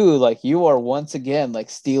 dude, like you are once again like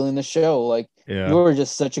stealing the show. Like Yeah. you were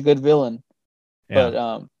just such a good villain. Yeah.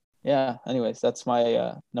 But yeah. Anyways, that's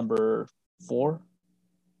my number 4.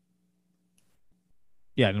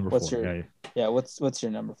 Yeah, number What's 4. your- Yeah, yeah. Yeah, what's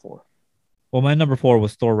your number 4? Well, my number 4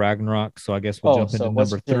 was Thor Ragnarok, so I guess we'll Oh, jump so into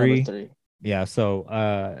what's number your 3. number 3? Yeah,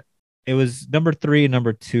 so it was number 3 and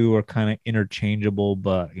number 2 are kind of interchangeable,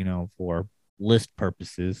 but for list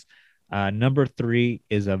purposes. Number 3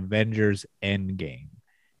 is Avengers Endgame.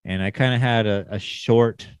 And I kind of had a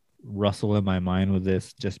short rustle in my mind with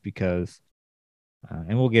this just because,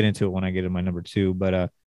 and we'll get into it when I get to my number 2,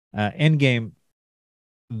 but Endgame,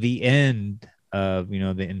 the end of,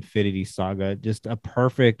 the Infinity Saga, just a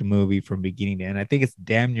perfect movie from beginning to end. I think it's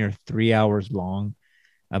damn near 3 hours long.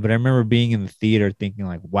 But I remember being in the theater thinking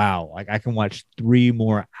like, wow, like I can watch 3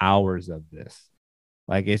 more hours of this.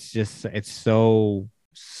 Like it's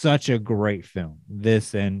such a great film.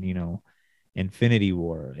 This and, Infinity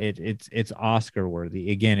War. It's Oscar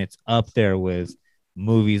worthy. Again, it's up there with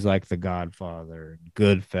movies like The Godfather,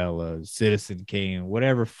 Goodfellas, Citizen Kane,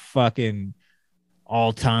 whatever fucking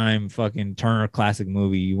all-time fucking Turner classic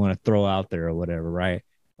movie you want to throw out there or whatever, right?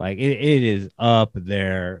 Like it is up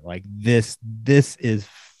there. Like this is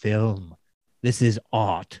film. This is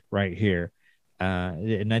art right here.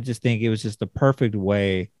 And I just think it was just the perfect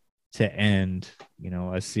way to end,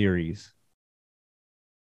 a series.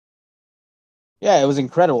 Yeah, it was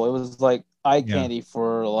incredible. It was like eye candy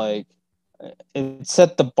for like it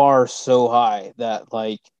set the bar so high that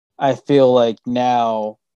like I feel like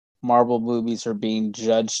now Marvel movies are being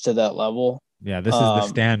judged to that level. Yeah, this is the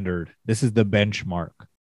standard. This is the benchmark.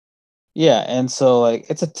 Yeah, and so like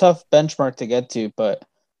it's a tough benchmark to get to, but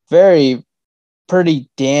pretty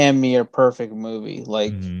damn near perfect movie.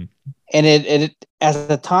 Like Mhm. and it at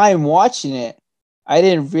the time watching it, I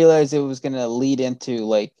didn't realize it was gonna lead into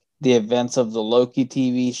like the events of the Loki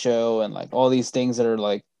TV show and like all these things that are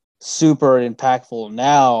like super impactful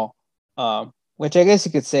now. Which I guess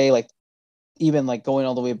you could say like even like going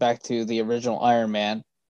all the way back to the original Iron Man,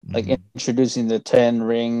 like Mhm. introducing the 10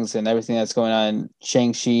 rings and everything that's going on in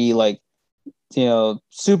Shang-Chi, like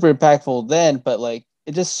super impactful then, but like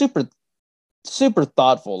it just super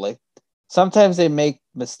thoughtful. Like sometimes they make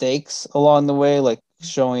mistakes along the way, like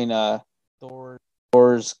showing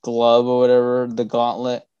Thor's glove or whatever, the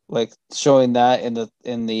gauntlet, like showing that in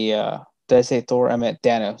the did I say Thor? I meant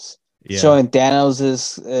Thanos. Yeah. Showing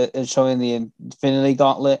Thanos's and showing the Infinity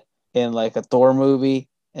Gauntlet in like a Thor movie,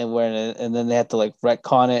 and then they had to like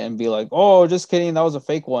retcon it and be like, oh, just kidding, that was a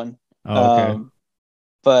fake one. Oh, okay.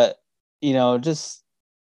 But just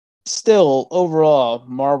still overall,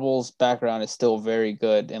 Marvel's background is still very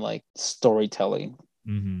good in like storytelling.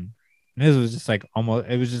 Mm-hmm. This was just like almost.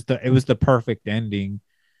 It was the perfect ending.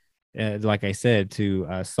 Like I said, to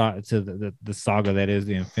the saga that is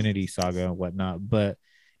the Infinity Saga and whatnot. But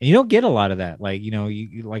and you don't get a lot of that. Like you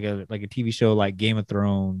like a TV show like Game of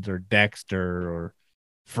Thrones or Dexter or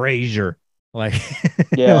Frasier. Like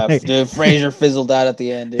Yeah, like, dude, Frasier fizzled out at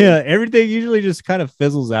the end. Dude. Yeah, everything usually just kind of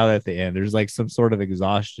fizzles out at the end. There's like some sort of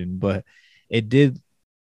exhaustion, but it did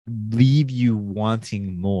leave you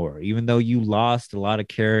wanting more, even though you lost a lot of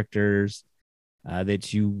characters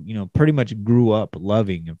that you pretty much grew up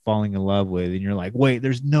loving and falling in love with, and you're like, wait,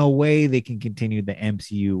 there's no way they can continue the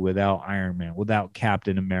MCU without Iron Man, without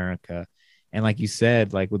Captain America. And like you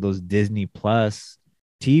said, like with those Disney Plus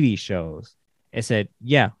TV shows, it said,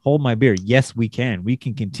 yeah, hold my beer. Yes, we can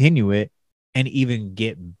continue it and even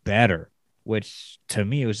get better. Which to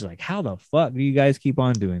me, it was like, how the fuck do you guys keep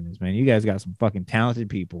on doing this, man? You guys got some fucking talented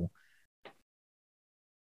people.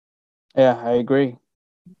 Yeah, I agree.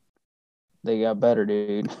 They got better,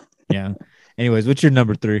 dude. Yeah. Anyways, what's your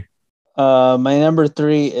number 3? My number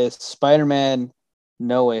 3 is Spider-Man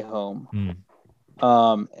No Way Home.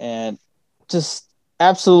 And just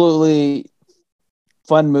absolutely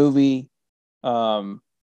fun movie. Once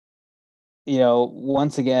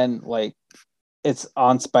again, like it's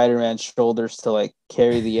on Spider-Man's shoulders to like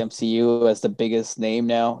carry the MCU as the biggest name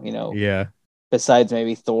now, Yeah. besides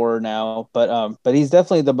maybe Thor now, but he's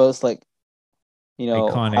definitely the most like,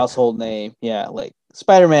 Iconic. household name. Yeah. Like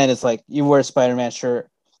Spider-Man is like you wear a Spider-Man shirt.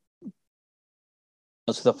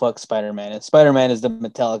 Knows who the fuck Spider-Man is? Spider-Man is the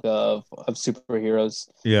Metallica of superheroes.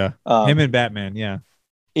 Yeah. Him and Batman. Yeah.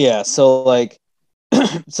 Yeah. So like,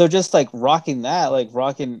 so just like rocking that, like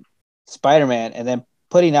rocking Spider-Man, and then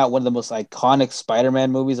putting out one of the most iconic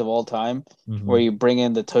Spider-Man movies of all time, Mhm. where you bring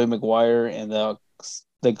in the Tobey Maguire and the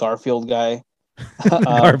Garfield guy,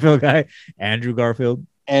 Garfield guy, Andrew Garfield.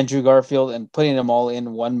 Andrew Garfield, and putting them all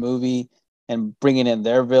in one movie and bringing in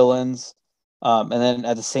their villains, and then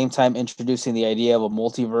at the same time introducing the idea of a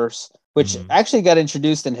multiverse, which Mhm. actually got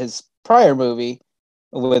introduced in his prior movie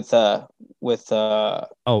with Into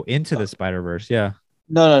the Spider-Verse. Yeah.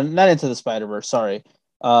 no, not Into the Spider-Verse, sorry.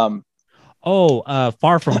 Um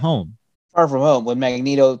Far From Home. Far From Home, when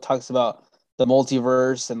Magneto talks about the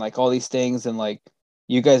multiverse and like all these things, and like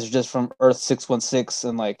you guys are just from Earth 616,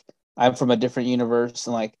 and like I'm from a different universe,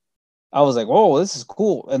 and like I was like, whoa, this is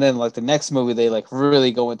cool. And then like the next movie, they like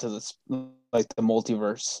really go into this like the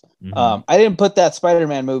multiverse. Mhm. I didn't put that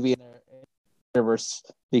Spider-Man movie in the universe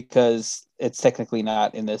because it's technically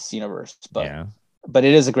not in this universe, Yeah. but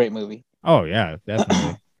it is a great movie. Oh yeah,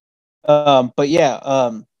 definitely. But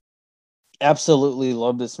yeah, absolutely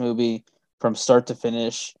love this movie from start to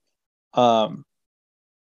finish.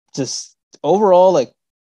 Just overall, like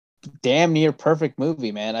damn near perfect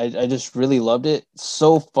movie, man. I just really loved it.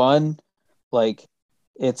 So fun. Like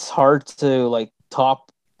it's hard to like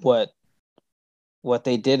top what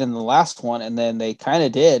they did in the last one, and then they kind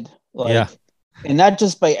of did. Yeah. Like, and not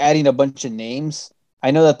just by adding a bunch of names. I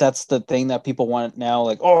know that that's the thing that people want now.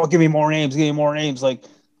 Like, oh, give me more names, give me more names. Like,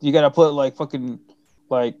 you gotta put like fucking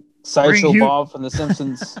like Sideshow Hugh- Bob from The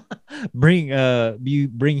Simpsons. bring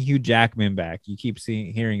Hugh Jackman back. You keep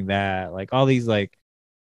hearing that, like all these like,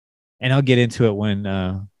 and I'll get into it when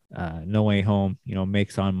No Way Home,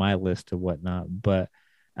 makes on my list or whatnot. But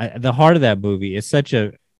the heart of that movie is such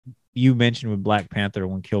a, you mentioned with Black Panther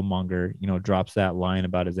when Killmonger, drops that line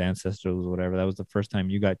about his ancestors or whatever. That was the first time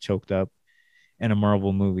you got choked up in a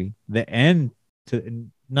Marvel movie. The end, to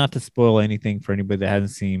not to spoil anything for anybody that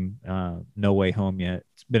hasn't seen No Way Home yet.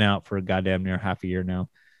 It's been out for a goddamn near half a year now.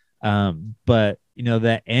 But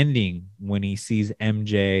that ending when he sees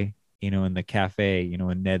MJ, in the cafe,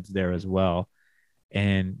 and Ned's there as well.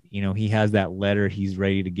 And he has that letter he's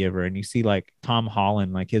ready to give her, and you see like Tom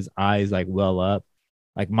Holland, like his eyes like well up,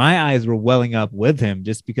 like my eyes were welling up with him,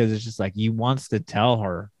 just because it's just like he wants to tell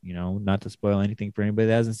her, not to spoil anything for anybody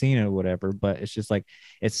that hasn't seen it or whatever, but it's just like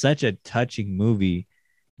it's such a touching movie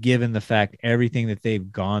given the fact everything that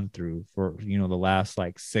they've gone through for the last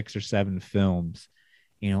like 6 or 7 films,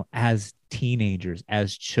 as teenagers,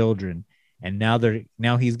 as children, and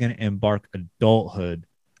now he's going to embark adulthood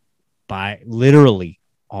by literally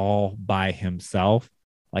all by himself.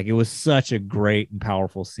 Like it was such a great and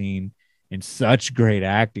powerful scene, and such great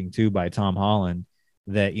acting too by Tom Holland,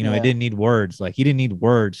 that it didn't need words. Like he didn't need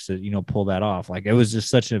words to pull that off. Like it was just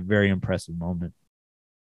such a very impressive moment.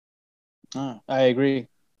 I agree.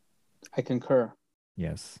 I concur.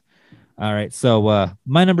 Yes. All right. So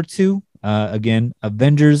my number 2, again,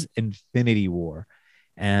 Avengers Infinity War.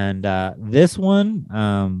 And this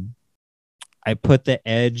one, I put the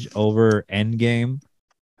edge over Endgame.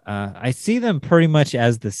 I see them pretty much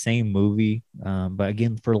as the same movie, but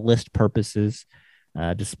again, for list purposes,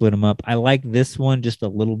 to split them up, I like this one just a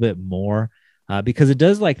little bit more because it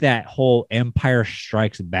does like that whole Empire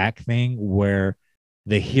Strikes Back thing where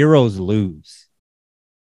the heroes lose.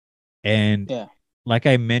 And Yeah. like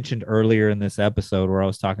I mentioned earlier in this episode, where I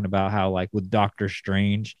was talking about how like with Doctor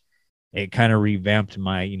Strange, it kind of revamped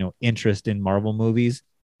my, interest in Marvel movies.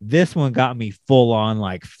 This one got me full on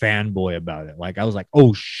like fanboy about it. Like I was like,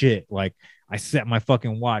 oh shit. Like I set my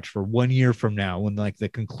fucking watch for 1 year from now when like the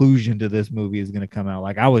conclusion to this movie is going to come out.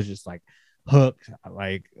 Like I was just like hooked,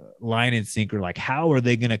 like line and sinker. Like how are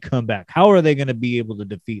they going to come back? How are they going to be able to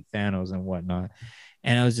defeat Thanos and whatnot?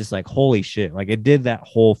 And I was just like, holy shit. Like it did that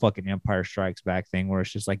whole fucking Empire Strikes Back thing where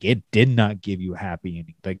it's just like, it did not give you a happy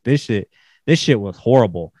ending. Like this shit was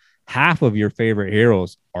horrible. Half of your favorite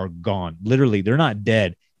heroes are gone. Literally, they're not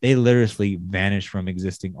dead. They literally vanished from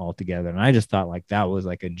existing altogether. And I just thought like that was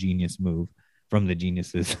like a genius move from the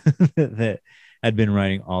geniuses that had been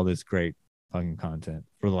writing all this great fucking content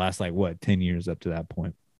for the last like 10 years up to that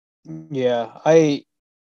point. Yeah, I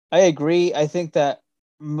agree. I think that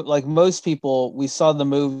like most people, we saw the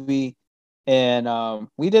movie and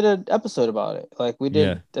we did an episode about it. Like we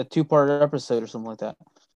did a 2-part episode or something like that.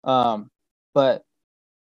 But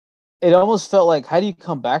it almost felt like, how do you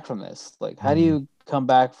come back from this? Like, how do you come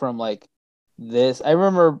back from like this? I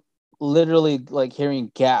remember literally like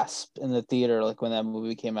hearing gasp in the theater, like when that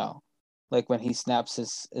movie came out, like when he snaps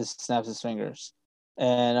his fingers.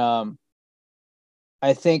 and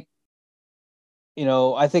I think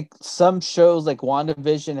I think some shows like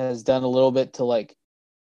WandaVision has done a little bit to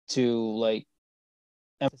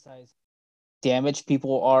emphasize damage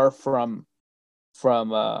people are from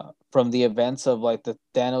the events of like the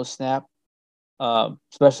Thanos snap.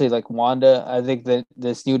 Especially like Wanda. I think that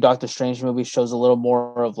this new Doctor Strange movie shows a little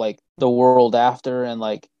more of like the world after, and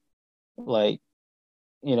the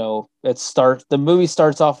movie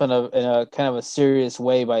starts off in a kind of a serious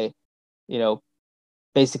way by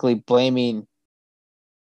basically blaming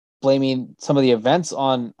some of the events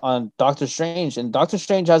on Doctor Strange, and Doctor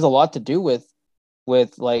Strange has a lot to do with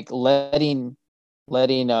like letting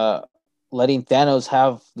Thanos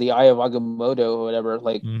have the Eye of Agamotto or whatever.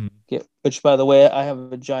 Which, by the way, I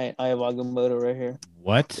have a giant Eye of Agamotto right here.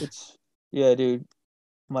 What? Yeah, dude.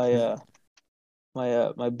 My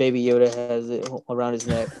baby Yoda has it around his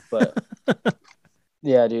neck, but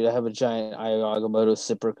yeah, dude, I have a giant Eye of Agamotto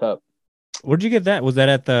sipper cup. Where'd you get that? Was that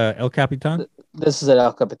at the El Capitan? This is at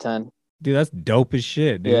El Capitan. Dude, that's dope as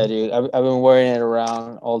shit, dude. Yeah, dude. I've been wearing it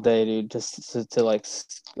around all day, dude, just to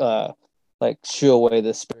shoo away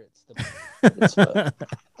the spirits.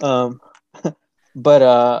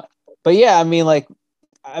 But yeah, I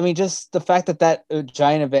mean, just the fact that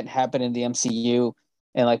giant event happened in the MCU,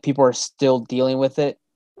 and like people are still dealing with it.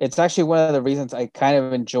 It's actually one of the reasons I kind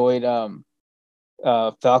of enjoyed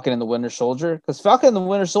Falcon and the Winter Soldier, because Falcon and the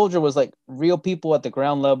Winter Soldier was like real people at the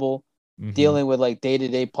ground level dealing with like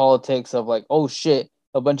day-to-day politics of like, oh shit,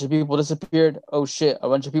 a bunch of people disappeared. Oh shit, a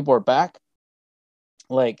bunch of people are back.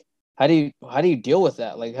 Like, how do you deal with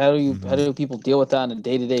that? Like, how do people deal with that on a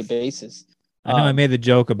day-to-day basis? I know I made the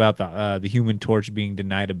joke about the Human Torch being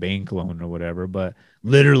denied a bank loan or whatever, but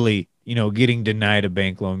literally, getting denied a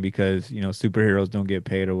bank loan because superheroes don't get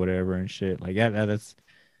paid or whatever and shit. Like, yeah, that's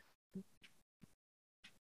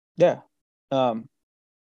yeah. Wait,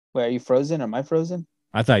 are you frozen? Am I frozen?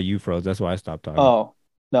 I thought you froze. That's why I stopped talking. Oh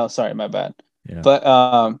no, sorry, my bad. Yeah.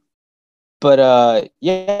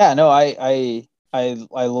 Yeah, no, I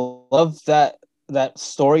love that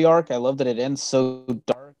story arc. I love that it ends so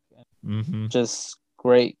dark. Just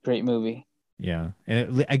great movie. Yeah,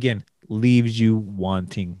 and it, again, leaves you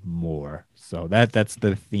wanting more. So that's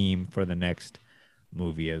the theme for the next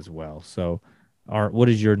movie as well. So, what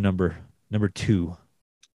is your number two?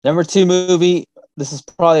 Number two movie. This is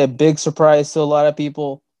probably a big surprise to a lot of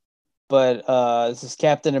people, but this is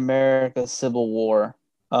Captain America: Civil War.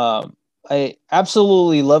 I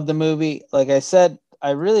absolutely love the movie. Like I said,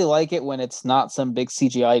 I really like it when it's not some big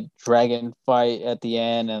CGI dragon fight at the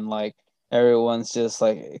end, and like everyone's just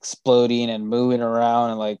like exploding and moving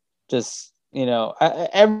around, and like just not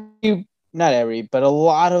every, but a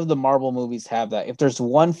lot of the Marvel movies have that. If there's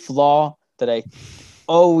one flaw that I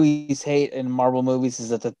always hate in Marvel movies, is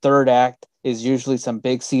that the third act is usually some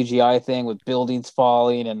big CGI thing with buildings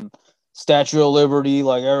falling and Statue of Liberty,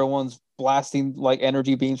 like everyone's blasting like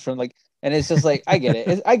energy beams from like, and it's just like I get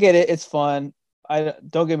it, it's fun. I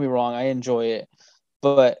don't get me wrong, I enjoy it,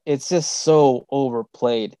 but it's just so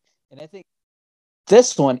overplayed. And I think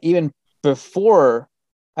this one, even before,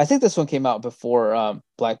 I think this one came out before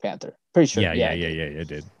Black Panther. Pretty sure. Yeah, it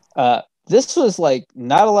did. This was like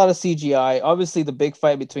not a lot of CGI. Obviously, the big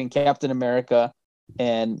fight between Captain America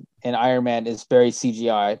and Iron Man is very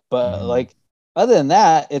CGI, but like other than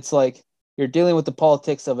that, it's like you're dealing with the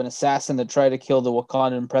politics of an assassin that tried to kill the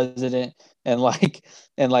Wakandan president, and why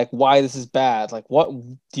this is bad. Like, what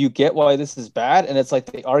do you get why this is bad? And it's like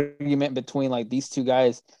the argument between like these two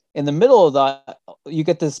guys. In the middle of that, you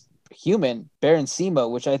get this human, Baron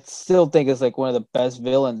Zemo, which I still think is like one of the best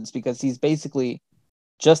villains, because he's basically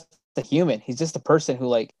just a human. He's just a person who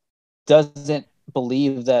like doesn't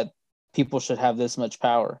believe that people should have this much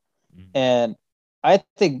power. And I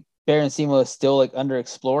think Baron Zemo is still like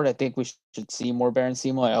underexplored. I think we should see more Baron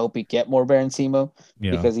Zemo. I hope we get more Baron Zemo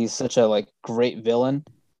because he's such a like great villain.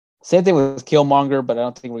 Same thing with Killmonger, but I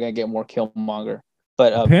don't think we're gonna get more Killmonger.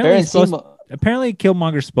 But Baron Zemo. Apparently,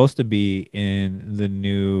 Killmonger's supposed to be in the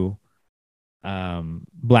new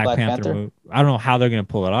Black Panther movie. I don't know how they're gonna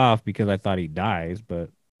pull it off, because I thought he dies, but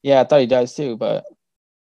yeah, I thought he dies too, but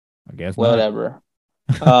I guess whatever.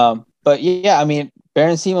 But yeah, I mean,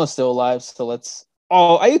 Baron Zemo's still alive, so let's.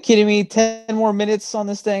 Oh, are you kidding me? 10 more minutes on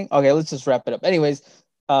this thing? Okay, let's just wrap it up. Anyways,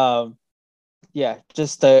 yeah,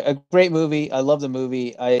 just a great movie. I love the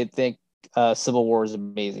movie. I think Civil War is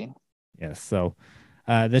amazing. Yes. So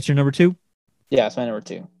that's your number two? Yeah, it's my number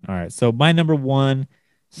two. All right. So my number one,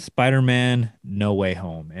 Spider-Man: No Way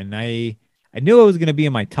Home. And I knew it was going to be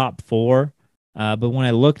in my top four, but when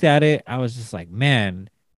I looked at it, I was just like, man.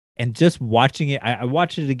 And just watching it, I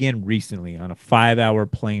watched it again recently on a 5-hour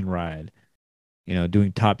plane ride.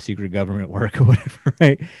 doing top secret government work or whatever,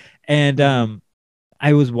 right? And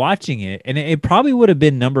I was watching it, and it probably would have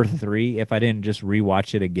been number 3 if I didn't just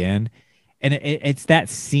rewatch it again. And it's that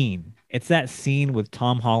scene. It's that scene with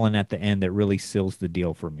Tom Holland at the end that really seals the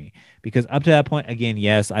deal for me. Because up to that point, again,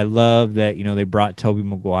 yes, I love that, they brought Tobey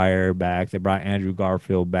Maguire back. They brought Andrew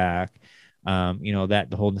Garfield back. That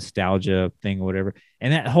the whole nostalgia thing or whatever.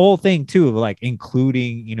 And that whole thing too of like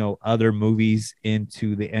including, other movies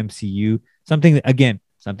into the MCU. Something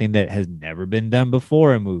that has never been done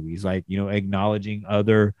before in movies, like, acknowledging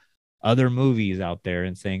other movies out there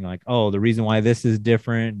and saying like, oh, the reason why this is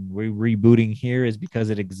different, we're rebooting here is because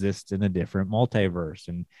it exists in a different multiverse.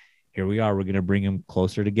 And here we are, we're going to bring them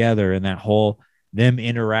closer together. And that whole them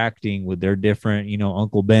interacting with their different,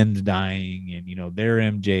 Uncle Ben's dying and, their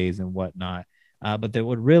MJs and whatnot. But that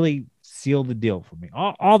would really seal the deal for me.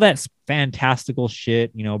 All that fantastical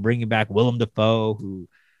shit, bringing back Willem Dafoe, who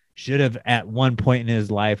should have at one point in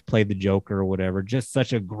his life played the Joker or whatever. Just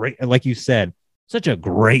such a great, like you said, such a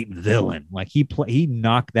great villain. Like he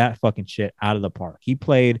knocked that fucking shit out of the park. He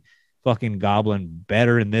played fucking Goblin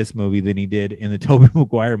better in this movie than he did in the Tobey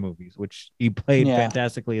Maguire movies, which he played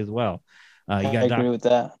fantastically as well. I agree with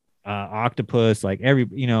that. Octopus, like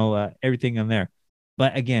everything in there.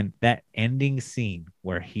 But again, that ending scene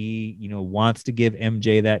where he, wants to give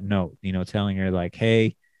MJ that note, telling her like,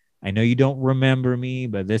 hey, I know you don't remember me,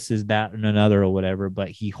 but this is that and another or whatever. But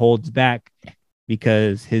he holds back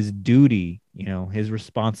because his duty, his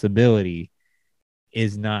responsibility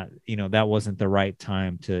is not, that wasn't the right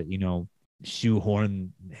time to,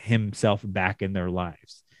 shoehorn himself back in their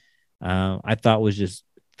lives. I thought was just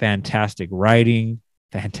fantastic writing,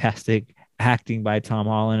 fantastic acting by Tom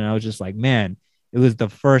Holland. And I was just like, man, it was the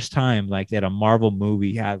first time like that a Marvel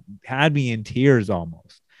movie had me in tears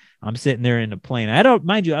almost. I'm sitting there in the plane.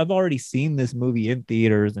 Mind you, I've already seen this movie in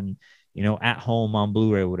theaters and, at home on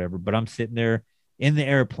Blu-ray or whatever, but I'm sitting there in the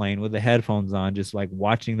airplane with the headphones on, just like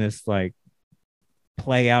watching this like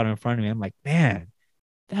play out in front of me. I'm like, man,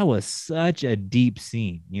 that was such a deep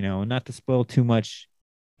scene, not to spoil too much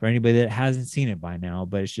for anybody that hasn't seen it by now,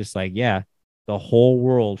 but it's just like, yeah, the whole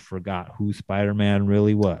world forgot who Spider-Man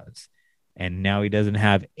really was. And now he doesn't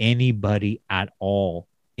have anybody at all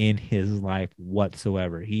in his life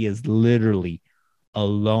whatsoever. He is literally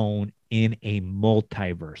alone in a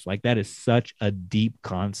multiverse. Like that is such a deep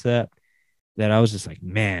concept that I was just like,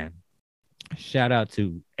 man, shout out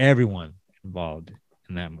to everyone involved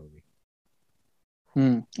in that movie.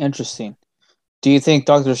 Interesting. Do you think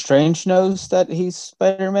Doctor Strange knows that he's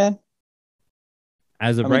Spider-Man?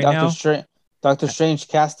 As of right now, Doctor Strange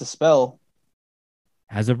cast a spell.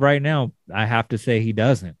 As of right now, I have to say he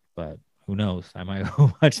doesn't, but who knows? I might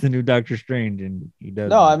go watch the new Doctor Strange and he does.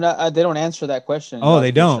 No, I'm not. They don't answer that question. Oh,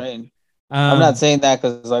 they don't. I'm not saying that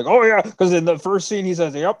because like, oh yeah, because in the first scene he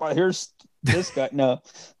says, "Yep, here's this guy." No,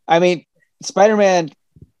 I mean Spider-Man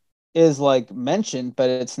is like mentioned, but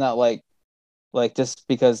it's not like just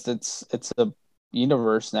because it's a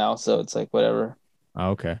universe now, so it's like whatever.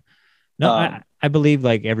 Okay. No, I believe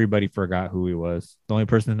like everybody forgot who he was. The only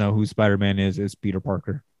person to know who Spider-Man is Peter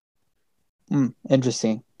Parker.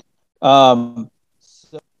 Interesting. So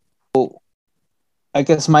I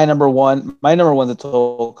guess my number one's a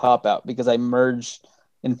total cop out because I merged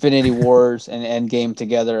Infinity Wars and Endgame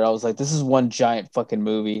together. I was like, this is one giant fucking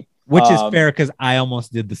movie. Which is fair because I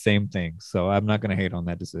almost did the same thing. So I'm not going to hate on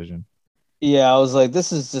that decision. Yeah, I was like,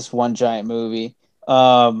 this is just one giant movie.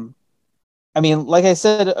 I mean, like I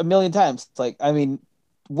said a million times, it's like, I mean,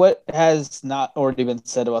 what has not already been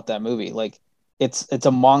said about that movie? Like, it's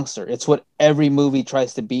a monster. It's what every movie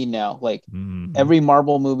tries to be now. Like, every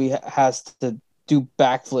Marvel movie has to do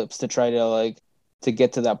backflips to try to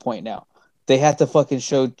get to that point now. They had to fucking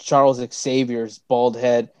show Charles Xavier's bald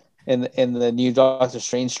head in the new Doctor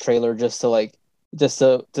Strange trailer just to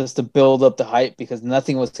build up the hype because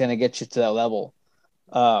nothing was going to get you to that level.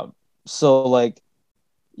 So like,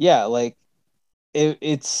 yeah, like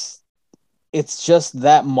it's just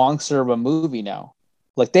that monster of a movie now.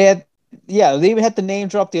 Like they even had to name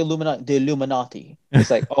drop the Illuminati.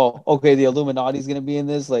 It's like, oh, okay, the Illuminati's going to be in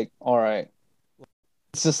this. Like, all right.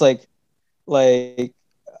 It's just like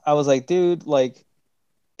I was like, dude, like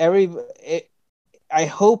I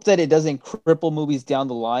hope that it doesn't cripple movies down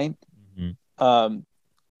the line.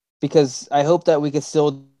 Because I hope that we could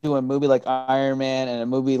still do a movie like Iron Man and a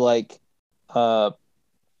movie like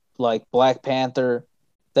Black Panther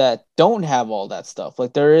that don't have all that stuff.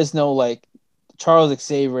 Like there is no like Charles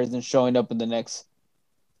Xavier isn't showing up in the next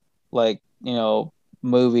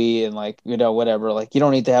movie and whatever. Like you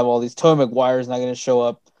don't need to have all these. Tobey Maguire's not going to show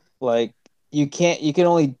up. Like you can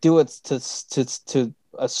only do it to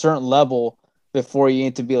a certain level before you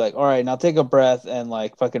need to be like, all right, now take a breath and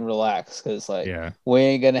like fucking relax, because like Yeah. we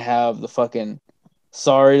ain't gonna have the fucking,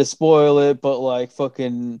 sorry to spoil it, but like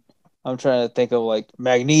fucking, I'm trying to think of like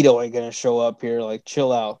Magneto ain't gonna show up here, like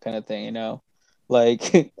chill out kind of thing, you know,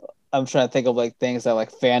 like I'm trying to think of like things that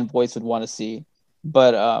like fanboys would want to see,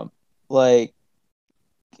 but like,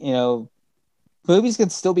 you know, movies can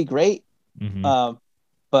still be great, Mhm.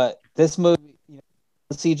 but this movie, you know,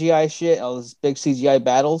 CGI shit, all those big CGI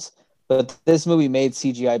battles. But this movie made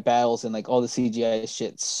CGI battles and like all the CGI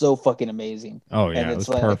shit so fucking amazing. Oh And yeah, it it's was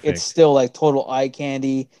like it's perfect. still like total eye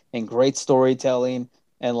candy and great storytelling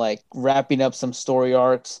and like wrapping up some story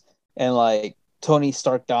arcs and like Tony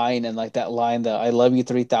Stark dying and like that line, that "I love you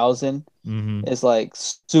 3000" Mhm. is like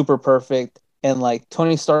super perfect. And like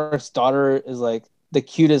Tony Stark's daughter is like the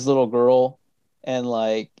cutest little girl, and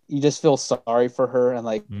like you just feel sorry for her, and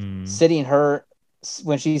like Mm. sitting her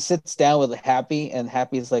when she sits down with Happy, and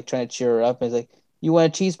Happy is like trying to cheer her up, and he's like, "You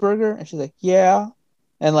want a cheeseburger?" And she's like, "Yeah."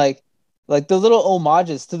 And like the little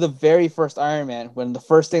homages to the very first Iron Man, when the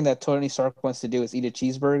first thing that Tony Stark wants to do is eat a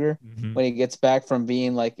cheeseburger Mhm. when he gets back from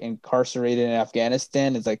being like incarcerated in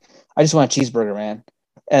Afghanistan. It's like, I just want a cheeseburger, man.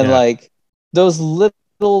 And Yeah. like those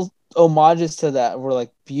little homages to that were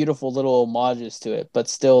like beautiful little homages to it, but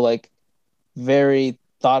still like very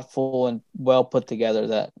thoughtful and well put together,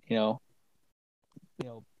 that you know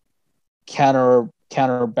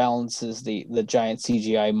counterbalances the giant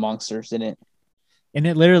CGI monsters in it. And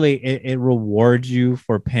it literally it rewards you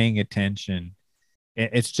for paying attention.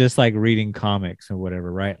 It's just like reading comics or whatever,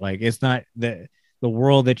 right? Like it's not the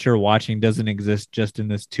world that you're watching doesn't exist just in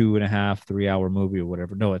this 2.5, 3 hour movie or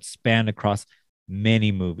whatever. No, it's spanned across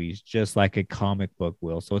many movies, just like a comic book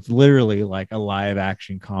will. So it's literally like a live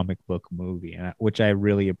action comic book movie, which I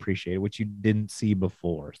really appreciate, which you didn't see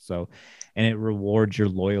before. So, and it rewards your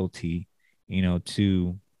loyalty,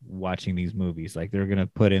 to watching these movies. Like they're gonna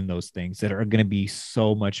put in those things that are gonna be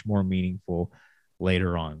so much more meaningful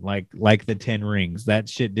later on. Like the 10 rings. That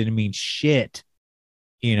shit didn't mean shit,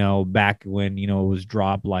 back when, it was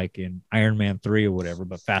dropped like in Iron Man 3 or whatever.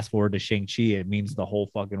 But fast forward to Shang-Chi, it means the whole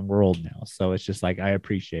fucking world now. So it's just like I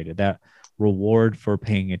appreciate it. That reward for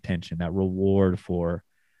paying attention, that reward for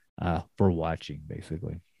watching,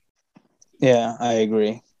 basically. Yeah, I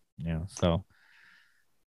agree. So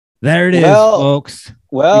there it is, Well, folks.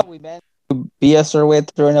 we managed to BS our way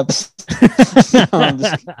through an episode. I'm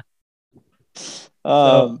just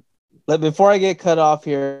before I get cut off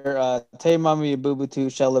here, tell your mommy your boo boo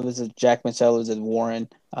too. Shall live as Jackman, shall live as Warren.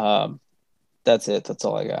 That's it. That's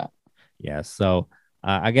all I got. Yeah. So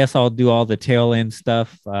I guess I'll do all the tail end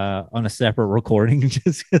stuff on a separate recording.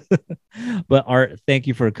 But Art, thank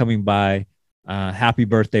you for coming by. Happy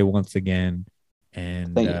birthday once again.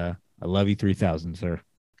 And I love you 3000, sir.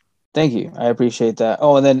 Thank you. I appreciate that.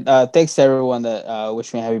 Oh, and then thanks to everyone that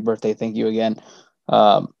wished me a happy birthday. Thank you again.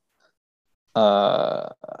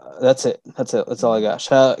 That's it. That's all I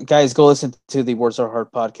got. Guys, go listen to the Words Are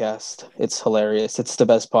Hard podcast. It's hilarious. It's the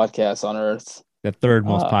best podcast on earth. The third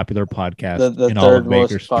most popular podcast the in third all of most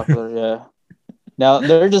Bakers. popular. Yeah. Now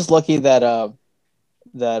they're just lucky that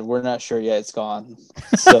that we're not sure yet it's gone.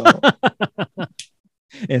 So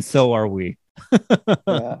and so are we.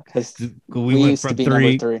 Yeah, because we went used from to be 3.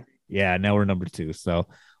 number 3. Yeah, now we're number 2. So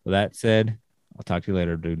with that said, I'll talk to you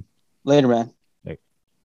later, dude. Later, man.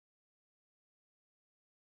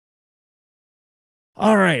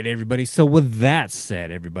 All right, everybody. So with that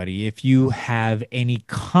said, everybody, if you have any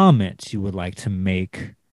comments you would like to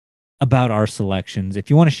make about our selections, if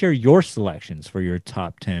you want to share your selections for your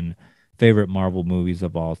top 10 favorite Marvel movies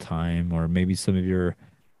of all time, or maybe some of your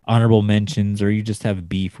honorable mentions, or you just have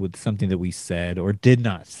beef with something that we said or did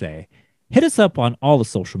not say, hit us up on all the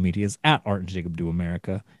social medias at Art and Jacob Do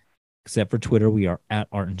America. Except for Twitter, we are at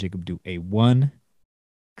Art and Jacob Do A1.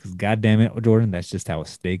 Because goddamn it, Jordan, that's just how a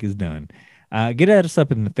steak is done. Get at us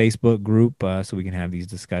up in the Facebook group so we can have these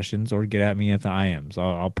discussions, or get at me at the IMs.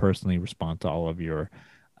 I'll personally respond to all of your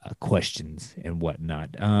questions and whatnot.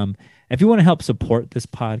 If you want to help support this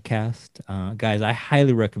podcast, guys, I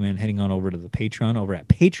highly recommend heading on over to the Patreon over at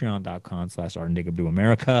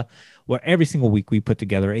patreon.com/ArtandJacobDoAmerica, where every single week we put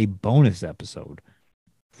together a bonus episode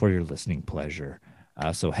for your listening pleasure.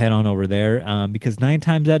 So head on over there because 9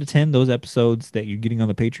 times out of 10, those episodes that you're getting on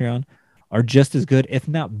the Patreon are just as good, if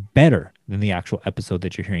not better, than the actual episode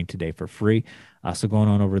that you're hearing today for free. So going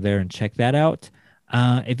on over there and check that out.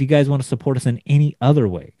 If you guys want to support us in any other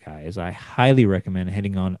way, guys, I highly recommend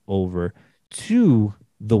heading on over to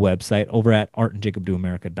the website over at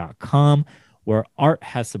artandjacobdoamerica.com, where Art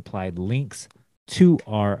has supplied links to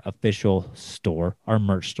our official store, our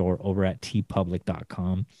merch store over at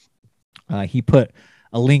tpublic.com. He put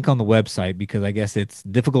a link on the website because I guess it's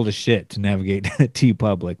difficult as shit to navigate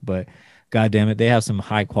TeePublic, but God damn it, they have some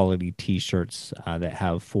high quality t-shirts that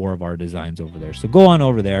have 4 of our designs over there. So go on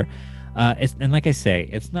over there. And like I say,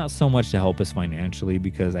 it's not so much to help us financially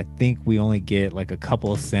because I think we only get like a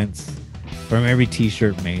couple of cents from every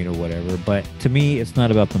t-shirt made or whatever. But to me, it's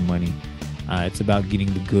not about the money. It's about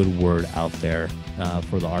getting the good word out there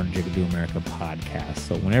for the Art and Jacob Do America podcast.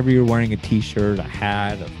 So whenever you're wearing a t-shirt, a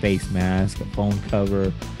hat, a face mask, a phone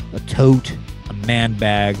cover, a tote, a man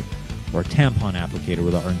bag, or a tampon applicator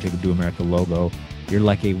with the Art and Jacob Do America logo, you're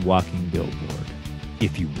like a walking billboard,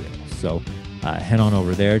 if you will. So head on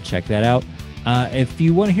over there, check that out. If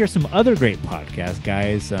you want to hear some other great podcasts,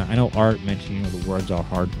 guys, I know Art mentioned, the Words Are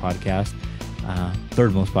Hard podcast,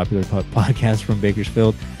 third most popular podcast from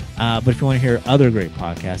Bakersfield. But if you want to hear other great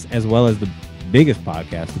podcasts, as well as the biggest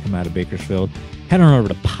podcast to come out of Bakersfield, head on over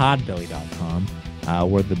to podbelly.com,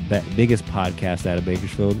 where the biggest podcast out of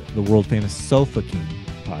Bakersfield, the world famous Sofa King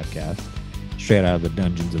podcast, straight out of the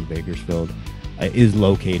dungeons of Bakersfield, is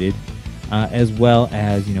located, as well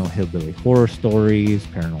as, Hillbilly Horror Stories,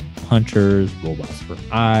 Paranormal Punchers, Robots for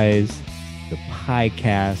Eyes, the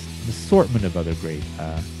Piecast, an assortment of other great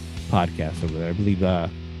podcasts over there. I believe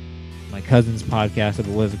my cousin's podcast,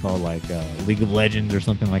 what is it called, like League of Legends or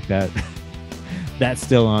something like that. That's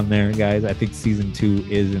still on there, guys. I think season 2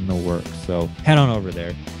 is in the works. So head on over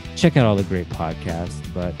there, check out all the great podcasts.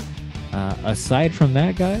 But aside from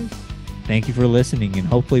that, guys, thank you for listening. And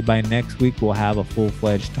hopefully by next week, we'll have a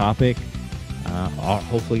full-fledged topic.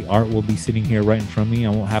 Hopefully Art will be sitting here right in front of me. I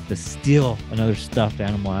won't have to steal another stuffed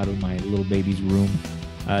animal out of my little baby's room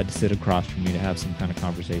to sit across from me to have some kind of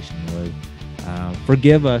conversation with.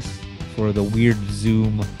 Forgive us for the weird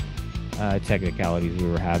Zoom technicalities we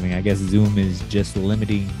were having. I guess Zoom is just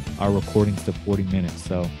limiting our recordings to 40 minutes.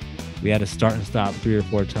 So we had to start and stop 3 or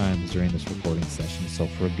 4 times during this recording session. So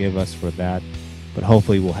forgive us for that. But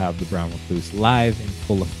hopefully we'll have the Brown Recluse live in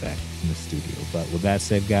full effect in the studio. But with that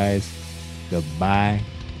said, guys, goodbye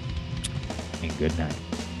and good night.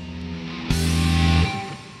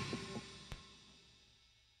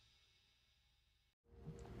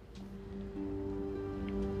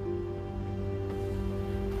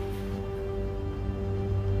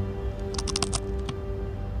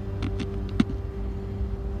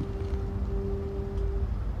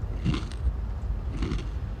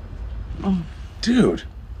 Dude,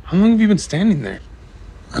 how long have you been standing there?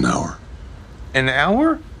 An hour. An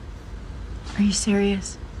hour? Are you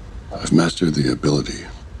serious? I've mastered the ability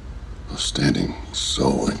of standing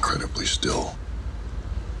so incredibly still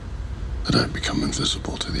that I've become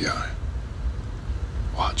invisible to the eye.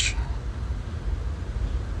 Watch.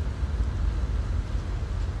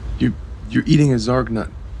 You're eating a Zarg nut.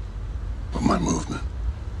 But my movement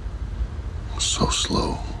was so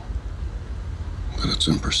slow that it's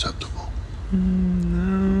imperceptible.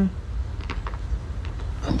 No.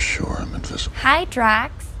 I'm sure I'm invisible. Hi,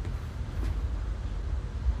 Drax.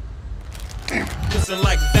 Listen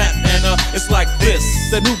like that, and it's like this.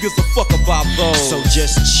 Then who gives a fuck about those? So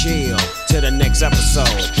just chill till the next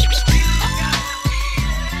episode.